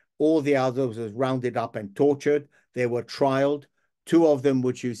prematurely. All the others were rounded up and tortured. They were trialed. Two of them,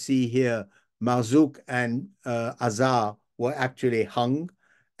 which you see here, Marzouk and Azar, were actually hung.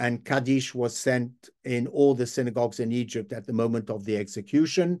 And Kaddish was sent in all the synagogues in Egypt at the moment of the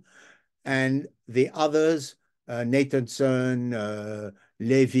execution. And the others, Nathanson,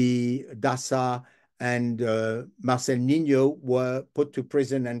 Levi, Dassa, and Marcel Nino were put to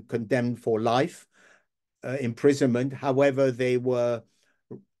prison and condemned for life imprisonment. However, they were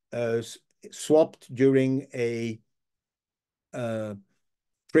swapped during a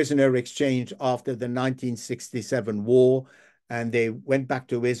prisoner exchange after the 1967 war, and they went back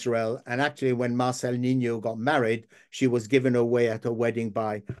to Israel. And actually, when Marcel Nino got married, she was given away at a wedding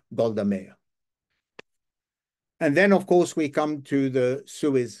by Golda Meir. And then, of course, we come to the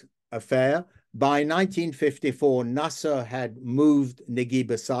Suez affair. By 1954, Nasser had moved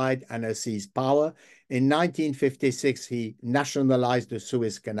Naguib aside and has seized power. In 1956, he nationalized the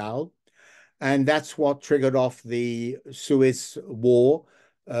Suez Canal, and that's what triggered off the Suez War,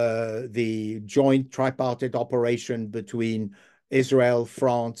 the joint tripartite operation between Israel,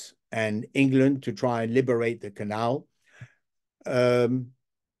 France, and England to try and liberate the canal.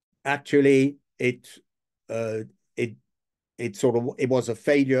 Actually, uh, it it was a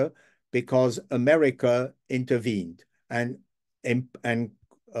failure because America intervened and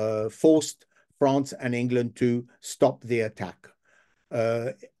forced France and England to stop the attack.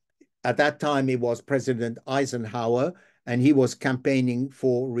 Uh, at that time, it was President Eisenhower, and he was campaigning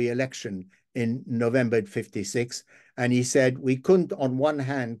for re-election in November 56. And he said, we couldn't, on one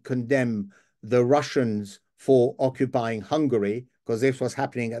hand, condemn the Russians for occupying Hungary, because this was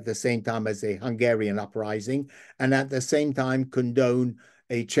happening at the same time as the Hungarian uprising, and at the same time condone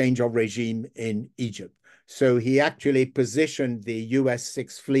a change of regime in Egypt. So he actually positioned the US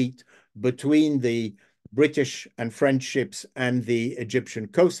Sixth Fleet between the British and French ships and the Egyptian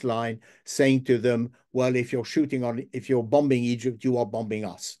coastline, saying to them, well, if you're bombing Egypt, you are bombing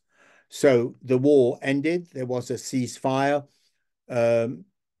us. So the war ended. There was a ceasefire.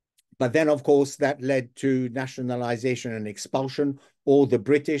 But then, of course, that led to nationalization and expulsion. All the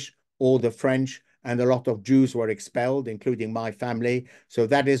British, all the French, and a lot of Jews were expelled, including my family. So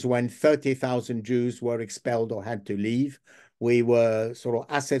that is when 30,000 Jews were expelled or had to leave.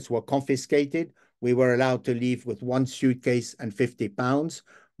 Assets were confiscated. We were allowed to leave with one suitcase and 50 pounds,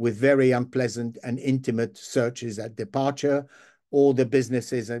 with very unpleasant and intimate searches at departure. All the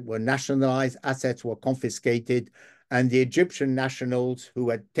businesses were nationalized, assets were confiscated, and the Egyptian nationals who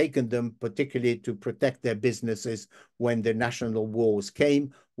had taken them, particularly to protect their businesses when the national wars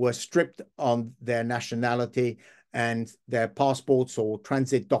came, were stripped on their nationality, and their passports or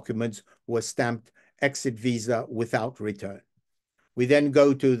transit documents were stamped exit visa without return. We then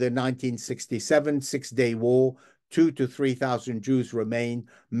go to the 1967 Six-Day War. 2,000 to 3,000 Jews remain,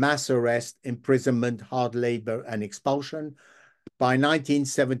 mass arrest, imprisonment, hard labor, and expulsion. By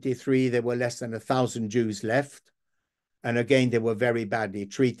 1973, there were less than 1,000 Jews left. And again, they were very badly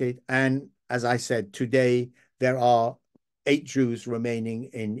treated. And as I said, today, there are 8 Jews remaining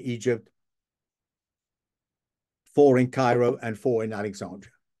in Egypt, 4 in Cairo and 4 in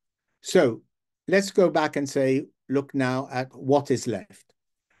Alexandria. So let's go back and say, look now at what is left.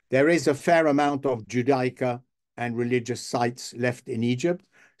 There is a fair amount of Judaica and religious sites left in Egypt.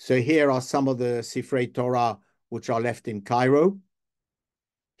 So here are some of the Sifrei Torah which are left in Cairo.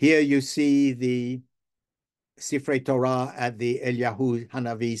 Here you see the Sifrei Torah at the Eliyahu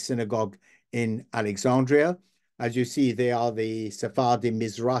Hanavi synagogue in Alexandria. As you see, they are the Sephardi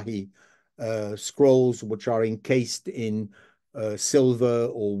Mizrahi scrolls, which are encased in silver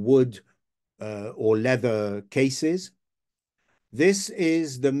or wood or leather cases. This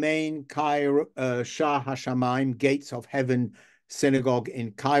is the main Cairo, Shah Hashamayim, Gates of Heaven synagogue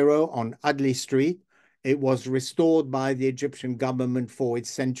in Cairo on Adli Street. It was restored by the Egyptian government for its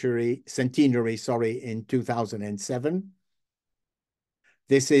centenary, in 2007.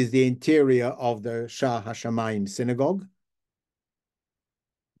 This is the interior of the Shah Hashamayim synagogue.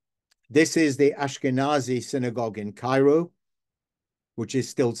 This is the Ashkenazi synagogue in Cairo, which is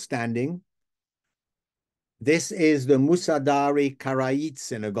still standing. This is the Musadari Karaite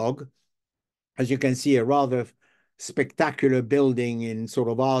synagogue. As you can see, a rather spectacular building in sort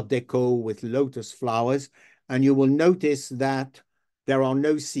of Art Deco with lotus flowers. And you will notice that there are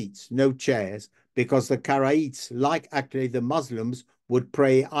no seats, no chairs, because the Karaites, like actually the Muslims, would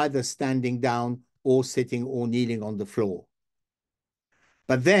pray either standing down or sitting or kneeling on the floor.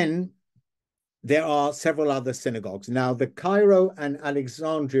 But then there are several other synagogues. Now, the Cairo and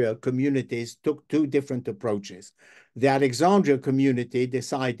Alexandria communities took 2 different approaches. The Alexandria community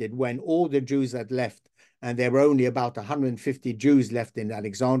decided, when all the Jews had left, and there were only about 150 Jews left in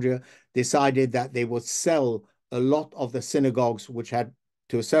Alexandria, decided that they would sell a lot of the synagogues, which had,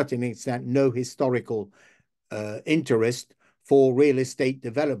 to a certain extent, no historical interest, for real estate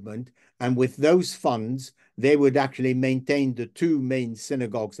development. And with those funds, they would actually maintain the 2 main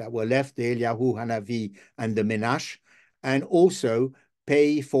synagogues that were left, the Eliyahu Hanavi and the Menash, and also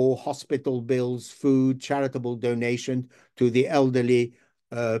pay for hospital bills, food, charitable donation to the elderly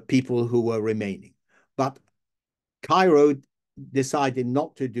people who were remaining. But Cairo decided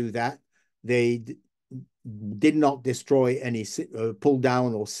not to do that. They did not destroy any, pull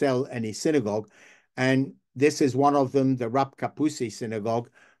down or sell any synagogue. And this is one of them, the Rab Kapusi synagogue,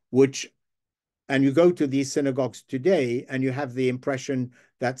 and you go to these synagogues today and you have the impression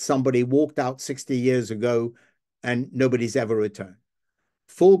that somebody walked out 60 years ago and nobody's ever returned.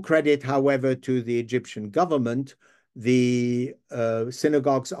 Full credit, however, to the Egyptian government. The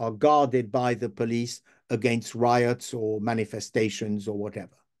synagogues are guarded by the police against riots or manifestations or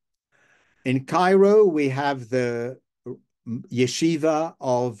whatever. In Cairo, we have the yeshiva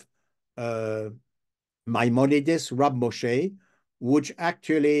of Maimonides, Rab Moshe, which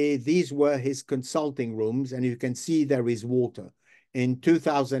actually, these were his consulting rooms, and you can see there is water. In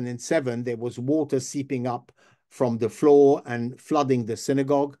 2007, there was water seeping up from the floor and flooding the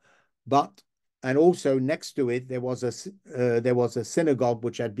synagogue, and also next to it, there was a synagogue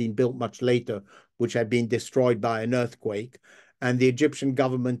which had been built much later, which had been destroyed by an earthquake, and the Egyptian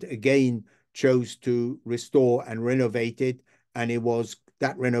government again chose to restore and renovate it, and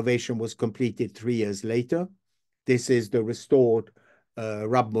that renovation was completed 3 years later. This is the restored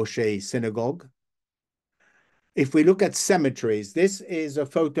Rab Moshe synagogue. If we look at cemeteries, this is a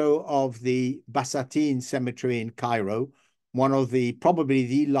photo of the Basatin cemetery in Cairo, one of probably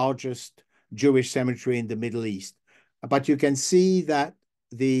the largest Jewish cemetery in the Middle East. But you can see that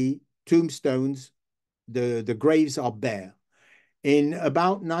the tombstones, the graves are bare. In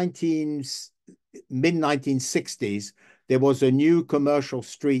about mid-1960s, there was a new commercial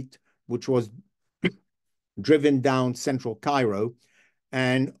street which was driven down central Cairo,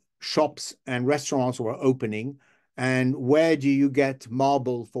 and shops and restaurants were opening. And where do you get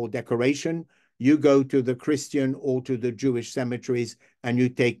marble for decoration? You go to the Christian or to the Jewish cemeteries and you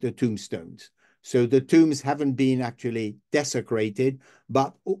take the tombstones. So the tombs haven't been actually desecrated,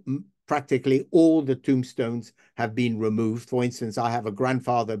 but practically all the tombstones have been removed. For instance, I have a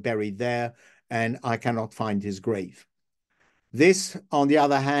grandfather buried there and I cannot find his grave. This, on the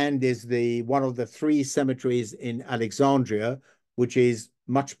other hand, is one of the 3 cemeteries in Alexandria, which is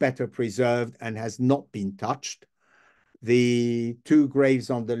much better preserved and has not been touched. The 2 graves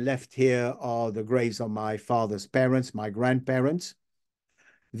on the left here are the graves of my father's parents, my grandparents.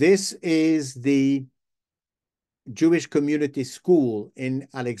 This is the Jewish Community School in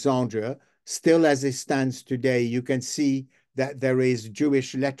Alexandria. Still as it stands today, you can see that there is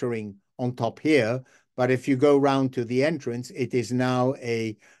Jewish lettering on top here. But if you go round to the entrance, it is now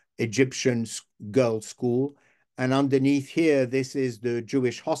an Egyptian girls' school. And underneath here, this is the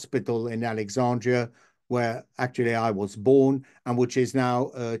Jewish hospital in Alexandria, where actually I was born, and which is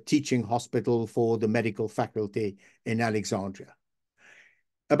now a teaching hospital for the medical faculty in Alexandria.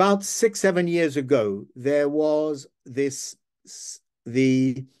 About 6-7 years ago, there was the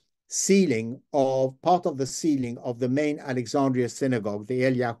ceiling of part of the ceiling of the main Alexandria synagogue, the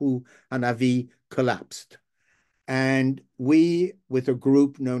Eliyahu Hanavi, collapsed. And we, with a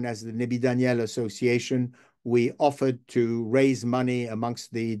group known as the Nebi Daniel Association, we offered to raise money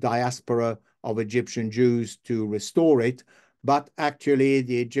amongst the diaspora of Egyptian Jews to restore it. But actually,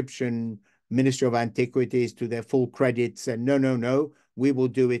 the Egyptian Ministry of Antiquities, to their full credit, said, no, no, no, we will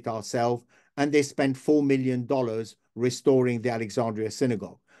do it ourselves. And they spent $4 million restoring the Alexandria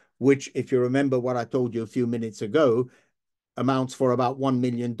synagogue, which, if you remember what I told you a few minutes ago, amounts for about $1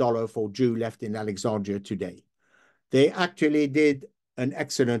 million for Jew left in Alexandria today. They actually did an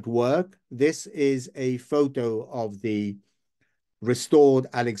excellent work. This is a photo of the restored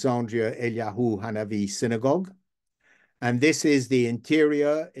Alexandria Eliyahu Hanavi synagogue. And this is the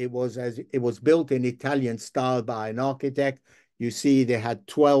interior. It was built in Italian style by an architect. You see they had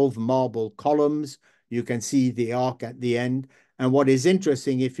 12 marble columns. You can see the arc at the end. And what is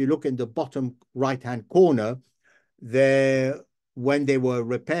interesting, if you look in the bottom right-hand corner, when they were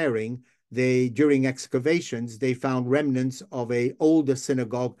repairing, during excavations, they found remnants of an older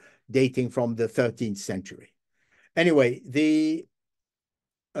synagogue dating from the 13th century. Anyway, the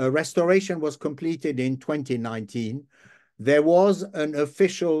restoration was completed in 2019. There was an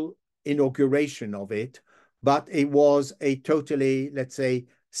official inauguration of it, but it was a totally, let's say,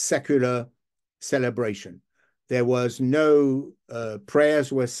 secular celebration. There was no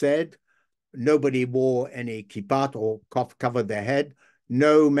prayers were said. Nobody wore any kippah or covered their head.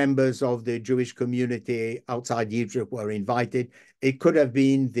 No members of the Jewish community outside Egypt were invited. It could have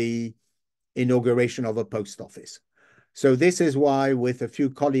been the inauguration of a post office. So this is why, with a few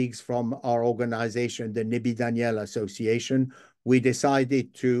colleagues from our organization, the Nebi Daniel Association, we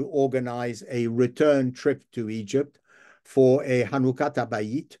decided to organize a return trip to Egypt for a Hanukkah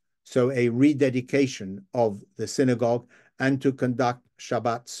Tabayit, so a rededication of the synagogue, and to conduct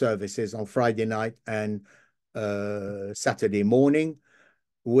Shabbat services on Friday night and Saturday morning,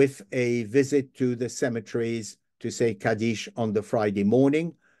 with a visit to the cemeteries to say Kaddish on the Friday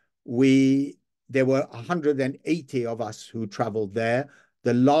morning. There were 180 of us who traveled there,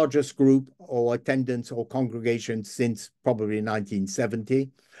 the largest group or attendance or congregation since probably 1970.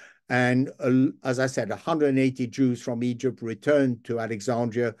 And as I said, 180 Jews from Egypt returned to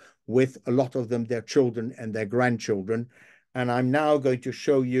Alexandria with a lot of them, their children and their grandchildren. And I'm now going to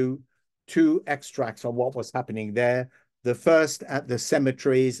show you two extracts of what was happening there. The first at the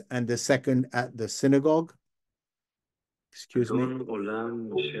cemeteries and the second at the synagogue. Excuse me.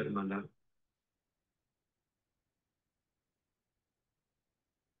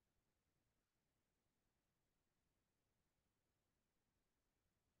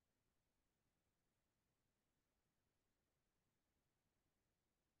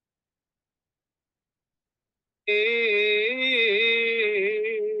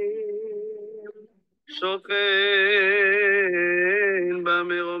 שוכן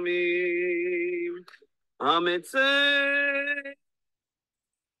במרומים, המצא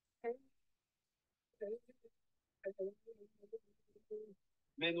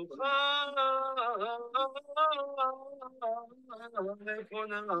מנוחה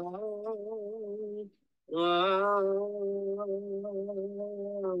נכונה,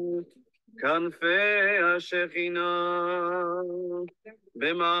 כנפי השכינה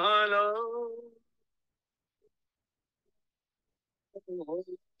במעלה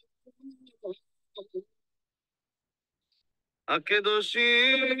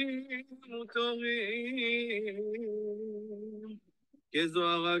הקדושים וטובים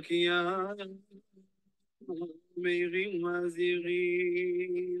כזוהר רקיע מאירים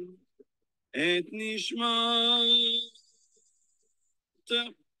ומזהירים את נשמת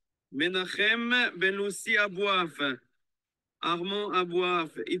מנחם בן לוסי אבואף, ארמון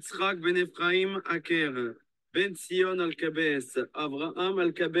אבואף, יצחק בן אפרים עקר, בן ציון אלקבס, אברהם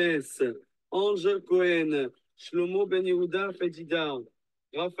אלקבס, אנג' כהן, שלמה בן יהודה פדידה,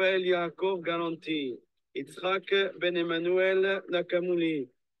 רפאל יעקב גלנטי, יצחק בן עמנואל נקמולי,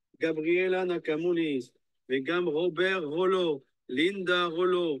 גבריאלה נקמולי, וגם רובר רולו, לינדה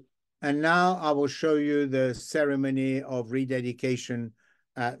רולו. And now I will show you the ceremony of rededication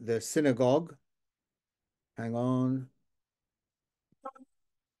at the synagogue. Hang on.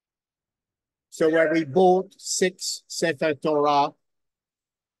 So where we bought 6 Sefer Torah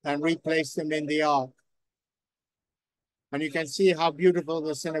and replaced them in the ark. And you can see how beautiful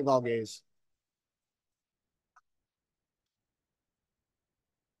the synagogue is.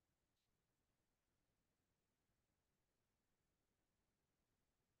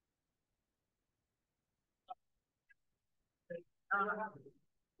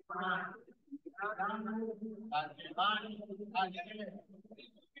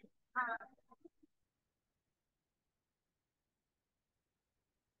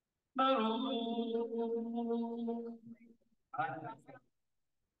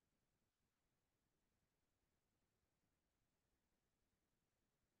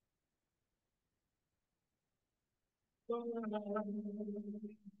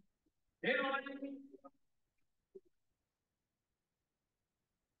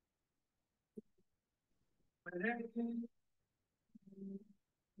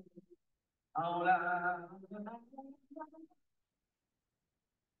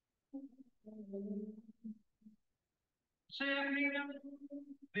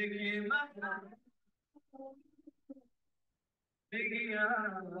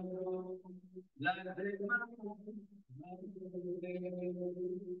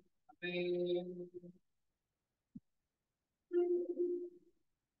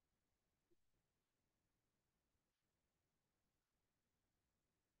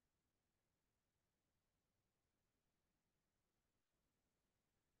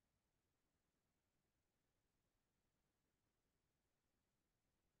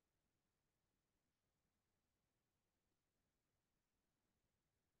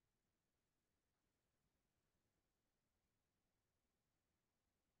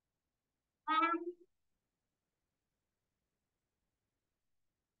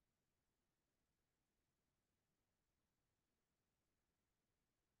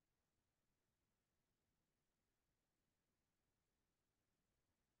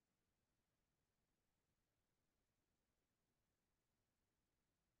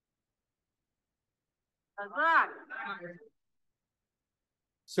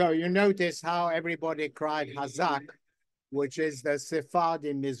 So you notice how everybody cried Hazak, which is the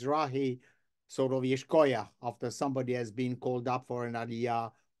Sephardi Mizrahi sort of Yishkoya, after somebody has been called up for an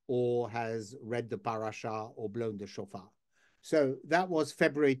aliyah or has read the parasha or blown the shofar. So that was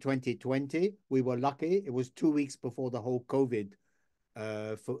February 2020. We were lucky. It was 2 weeks before the whole COVID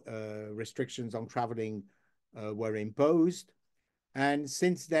restrictions on traveling were imposed. And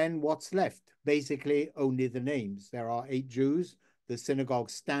since then, what's left? Basically, only the names. There are 8 Jews. The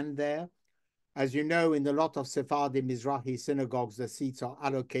synagogues stand there. As you know, in a lot of Sephardi Mizrahi synagogues, the seats are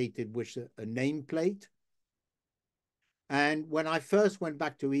allocated with a nameplate. And when I first went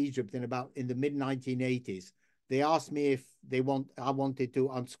back to Egypt in the mid 1980s, they asked me if I wanted to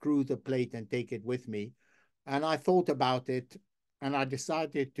unscrew the plate and take it with me. And I thought about it, and I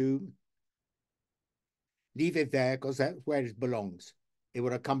decided to leave it there because that's where it belongs. It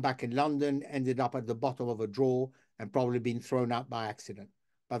would have come back in London, ended up at the bottom of a drawer, and probably been thrown out by accident.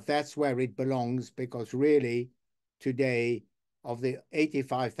 But that's where it belongs, because really, today, of the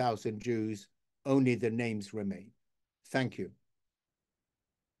 85,000 Jews, only the names remain. Thank you.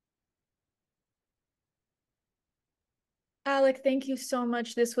 Alec, thank you so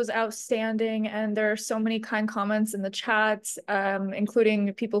much. This was outstanding, and there are so many kind comments in the chat,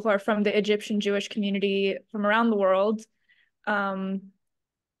 including people who are from the Egyptian Jewish community from around the world.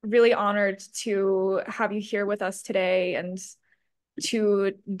 Really honored to have you here with us today and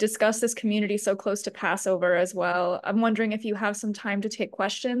to discuss this community so close to Passover as well. I'm wondering if you have some time to take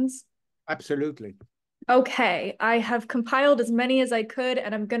questions. Absolutely. Okay, I have compiled as many as I could,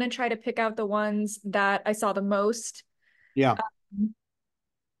 and I'm going to try to pick out the ones that I saw the most. Yeah.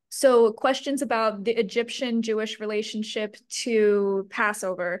 So questions about the Egyptian-Jewish relationship to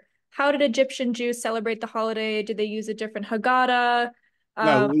Passover. How did Egyptian Jews celebrate the holiday? Did they use a different Haggadah?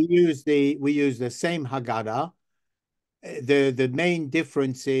 No, we use the same Haggadah. The main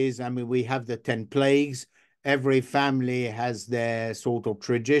difference is, I mean, we have the 10 plagues. Every family has their sort of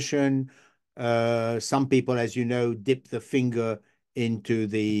tradition. Some people, as you know, dip the finger into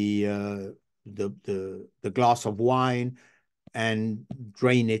the glass of wine and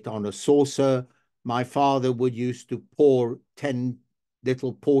drain it on a saucer. My father would used to pour 10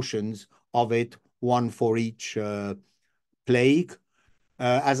 little portions of it, one for each plague.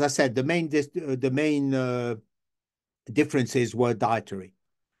 As I said, the main differences were dietary.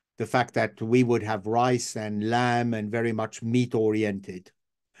 The fact that we would have rice and lamb and very much meat oriented.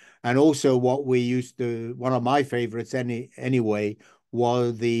 And also what we used to, one of my favorites anyway,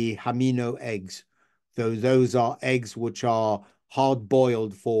 were the hamino eggs. Those are eggs which are hard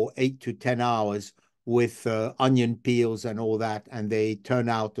boiled for 8 to 10 hours with onion peels and all that, and they turn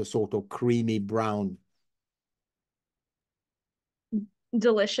out a sort of creamy brown.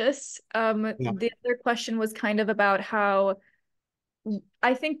 Delicious. Yeah. The other question was kind of about how,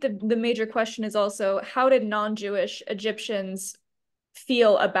 I think the major question is also, how did non-Jewish Egyptians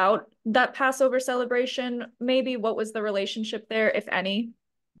feel about that Passover celebration? Maybe what was the relationship there, if any?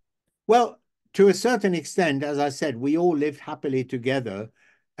 Well, to a certain extent, as I said, we all lived happily together,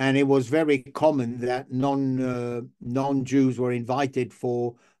 and it was very common that non-Jews were invited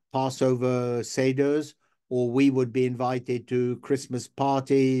for Passover seders, or we would be invited to Christmas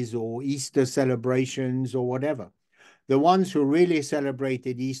parties or Easter celebrations or whatever. The ones who really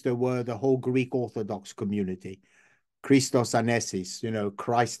celebrated Easter were the whole Greek Orthodox community. Christos Anesis,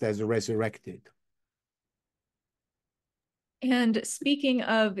 Christ as resurrected. And speaking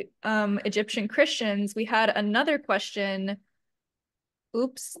of Egyptian Christians, we had another question.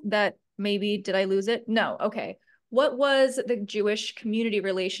 Oops, did I lose it? No, okay. What was the Jewish community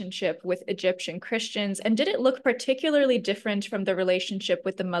relationship with Egyptian Christians, and did it look particularly different from the relationship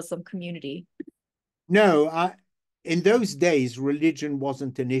with the Muslim community? No, in those days, religion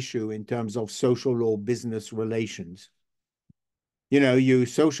wasn't an issue in terms of social or business relations. You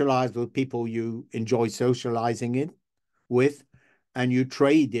socialize with people you enjoy socializing with, and you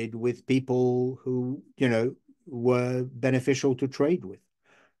traded with people who, were beneficial to trade with.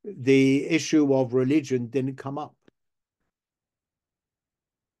 The issue of religion didn't come up.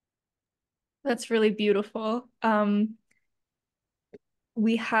 That's really beautiful.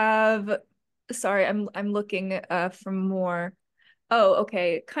 We have, sorry, I'm looking for more. Oh,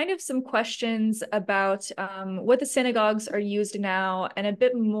 okay. Kind of some questions about what the synagogues are used now, and a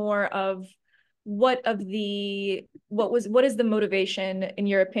bit more of what is the motivation, in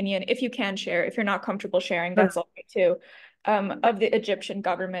your opinion, if you can share. If you're not comfortable sharing, that's okay too, of the Egyptian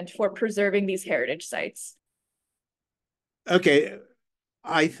government for preserving these heritage sites. Okay,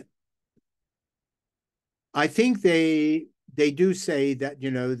 I think they do say that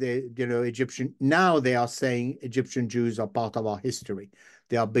Egyptian, now they are saying Egyptian Jews are part of our history.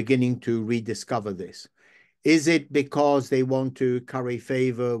 They are beginning to rediscover this. Is it because they want to curry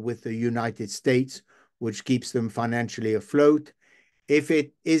favor with the United States, which keeps them financially afloat?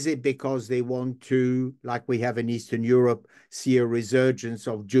 Is it because they want to, like we have in Eastern Europe, see a resurgence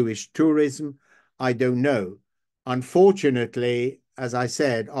of Jewish tourism? I don't know. Unfortunately, as I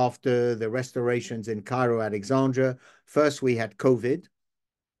said, after the restorations in Cairo, Alexandria, first we had COVID,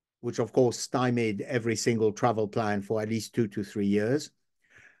 which of course stymied every single travel plan for at least 2 to 3 years.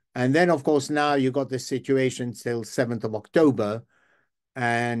 And then, of course, now you got the situation till 7th of October.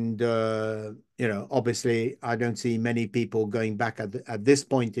 And, obviously, I don't see many people going back at this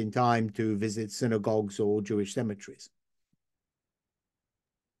point in time to visit synagogues or Jewish cemeteries.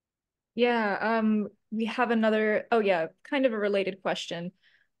 Yeah, we have another, oh yeah, kind of a related question.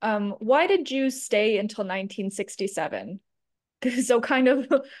 Why did Jews stay until 1967? So kind of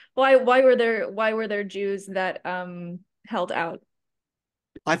why were there Jews that held out?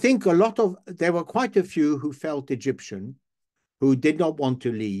 I think there were quite a few who felt Egyptian, who did not want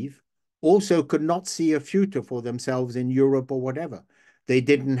to leave, also could not see a future for themselves in Europe or whatever. They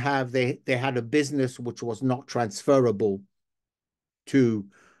had a business which was not transferable to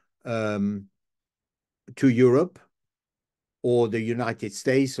Europe or the United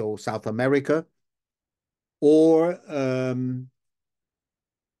States or South America, or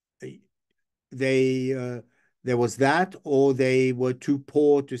there was that, or they were too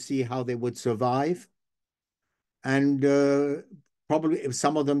poor to see how they would survive. And probably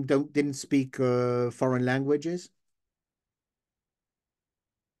some of them didn't speak foreign languages.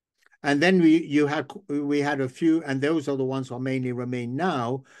 And then we had a few, and those are the ones who mainly remain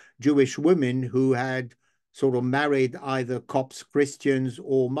now, Jewish women who had sort of married either Copts, Christians,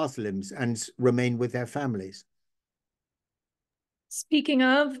 or Muslims and remained with their families. Speaking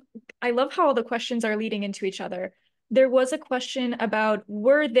of, I love how all the questions are leading into each other. There was a question about,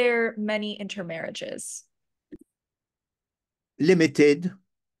 were there many intermarriages? Limited.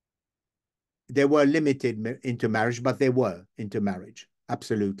 There were limited intermarriage, but there were intermarriage.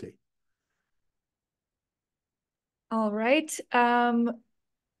 Absolutely. All right.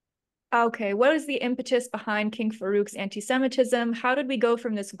 Okay, what is the impetus behind King Farouk's anti-Semitism? How did we go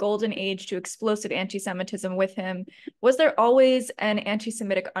from this golden age to explosive anti-Semitism with him? Was there always an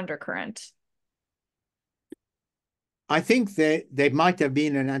anti-Semitic undercurrent? I think there might have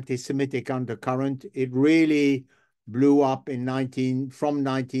been an anti-Semitic undercurrent. It really blew up from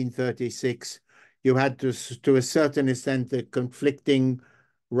 1936. You had to a certain extent the conflicting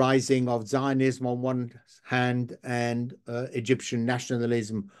rising of Zionism on one hand and Egyptian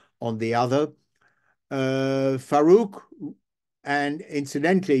nationalism on the other. Farouk, and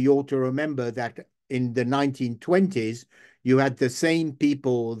incidentally, you ought to remember that in the 1920s, you had the same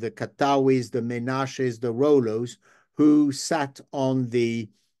people, the Katawis, the Menashes, the Rolos, who sat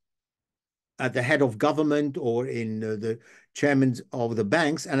at the head of government or in the chairmen of the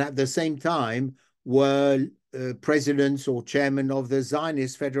banks, and at the same time were presidents or chairmen of the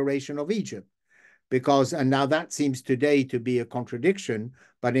Zionist Federation of Egypt. And now that seems today to be a contradiction,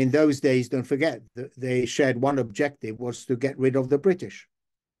 but in those days, don't forget, they shared one objective, was to get rid of the British.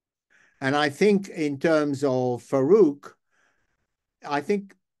 And I think in terms of Farouk, I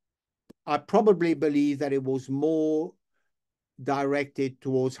probably believe that it was more directed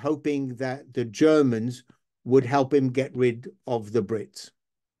towards hoping that the Germans would help him get rid of the Brits.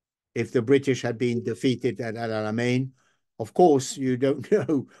 If the British had been defeated at El Alamein, of course, you don't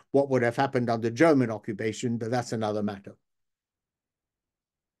know what would have happened under German occupation, but that's another matter.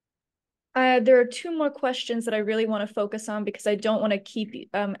 There are two more questions that I really want to focus on because I don't want to keep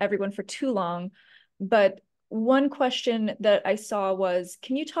everyone for too long. But one question that I saw was,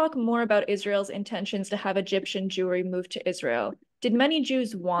 can you talk more about Israel's intentions to have Egyptian Jewry move to Israel? Did many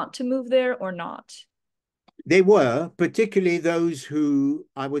Jews want to move there or not? They were, particularly those who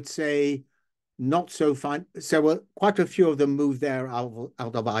I would say not so fine. So quite a few of them moved there out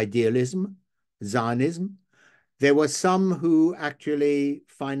of idealism, Zionism. There were some who actually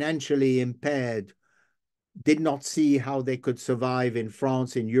financially impaired did not see how they could survive in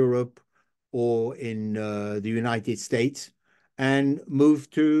France, in Europe, or in the United States, and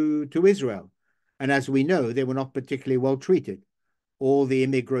moved to Israel. And as we know, they were not particularly well treated. All the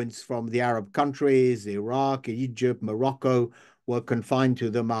immigrants from the Arab countries, Iraq, Egypt, Morocco, were confined to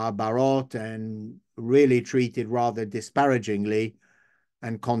the Ma'abarot and really treated rather disparagingly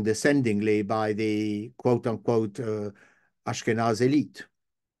and condescendingly by the quote-unquote Ashkenaz elite.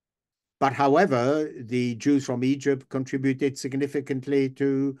 But however, the Jews from Egypt contributed significantly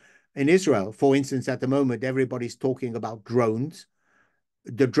in Israel. For instance, at the moment, everybody's talking about drones.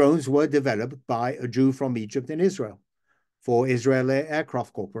 The drones were developed by a Jew from Egypt in Israel for Israel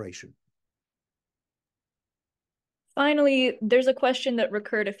Aircraft Corporation. Finally, there's a question that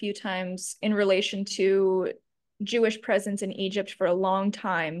recurred a few times in relation to Jewish presence in Egypt for a long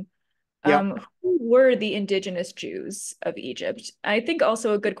time. Who were the indigenous Jews of Egypt? I think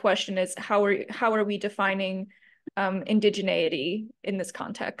also a good question is how are we defining indigeneity in this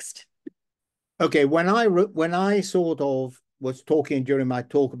context? Okay, when I sort of was talking during my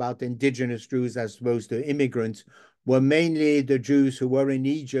talk about indigenous Jews as opposed to immigrants, were mainly the Jews who were in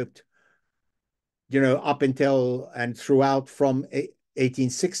Egypt, up until and throughout from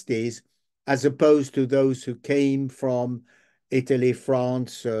 1860s, as opposed to those who came from Italy,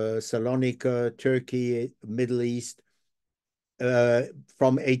 France, Salonika, Turkey, Middle East,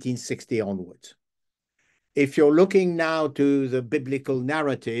 from 1860 onwards. If you're looking now to the biblical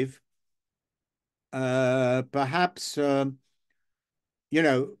narrative, perhaps, one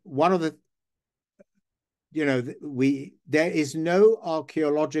of the, there is no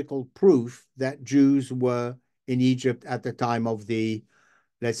archaeological proof that Jews were in Egypt at the time of the,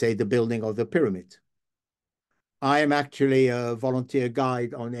 let's say, the building of the pyramid. I am actually a volunteer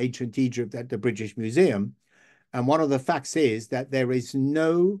guide on ancient Egypt at the British Museum. And one of the facts is that there is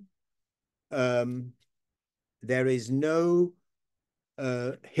no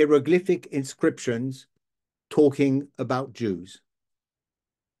hieroglyphic inscriptions talking about Jews.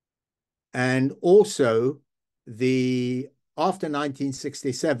 And also, after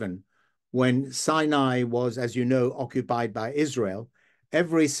 1967, when Sinai was, as you know, occupied by Israel,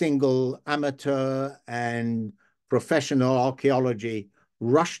 every single amateur and professional archaeology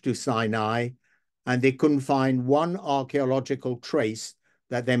rushed to Sinai, and they couldn't find one archaeological trace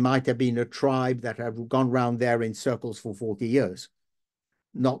that there might have been a tribe that had gone around there in circles for 40 years.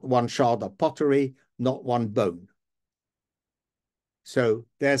 Not one shard of pottery, not one bone. So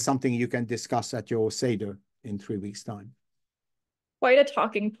there's something you can discuss at your Seder in 3 weeks' time. Quite a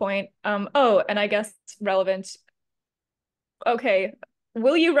talking point. Oh, and I guess relevant. Okay,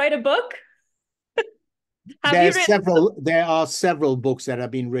 will you write a book? There are several books that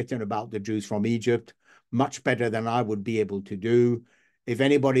have been written about the Jews from Egypt, much better than I would be able to do. If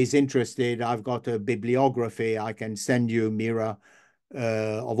anybody's interested, I've got a bibliography I can send you, Mira,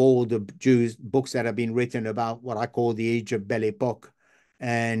 of all the Jews books that have been written about what I call the Egypt Belle Epoque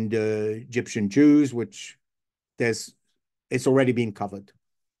and Egyptian Jews, which it's already been covered.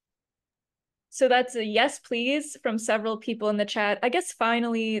 So that's a yes, please, from several people in the chat. I guess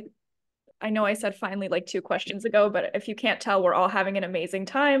finally, I know I said finally like 2 questions ago, but if you can't tell, we're all having an amazing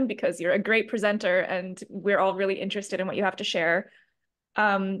time because you're a great presenter and we're all really interested in what you have to share.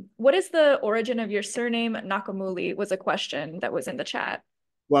 What is the origin of your surname? Nacamuli was a question that was in the chat.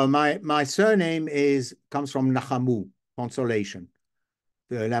 Well, my surname comes from Nachamu, consolation,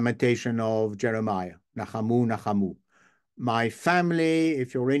 the lamentation of Jeremiah, Nachamu, Nachamu. My family,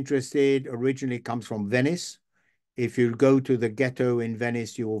 if you're interested, originally comes from Venice. If you go to the ghetto in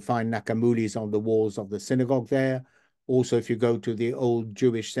Venice, you will find Nacamulis on the walls of the synagogue there. Also, if you go to the old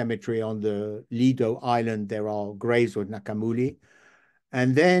Jewish cemetery on the Lido Island, there are graves with Nacamuli.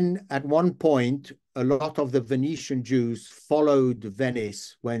 And then at one point, a lot of the Venetian Jews followed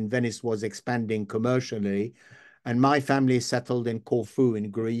Venice when Venice was expanding commercially. And my family settled in Corfu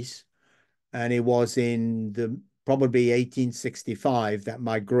in Greece. And it was in probably 1865 that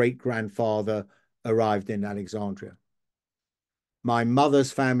my great-grandfather arrived in Alexandria. My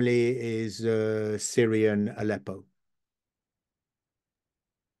mother's family is Syrian Aleppo.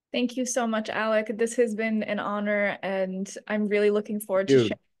 Thank you so much, Alec. This has been an honor, and I'm really looking forward to sharing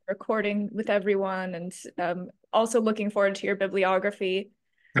the recording with everyone, and also looking forward to your bibliography.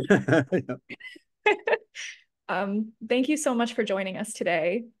 Thank you so much for joining us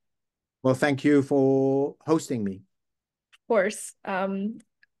today. Well, thank you for hosting me. Of course.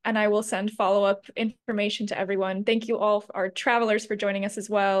 And I will send follow-up information to everyone. Thank you all, our travelers, for joining us as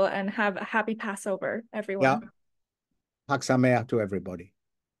well, and have a happy Passover, everyone. Yeah. Chag Sameach to everybody.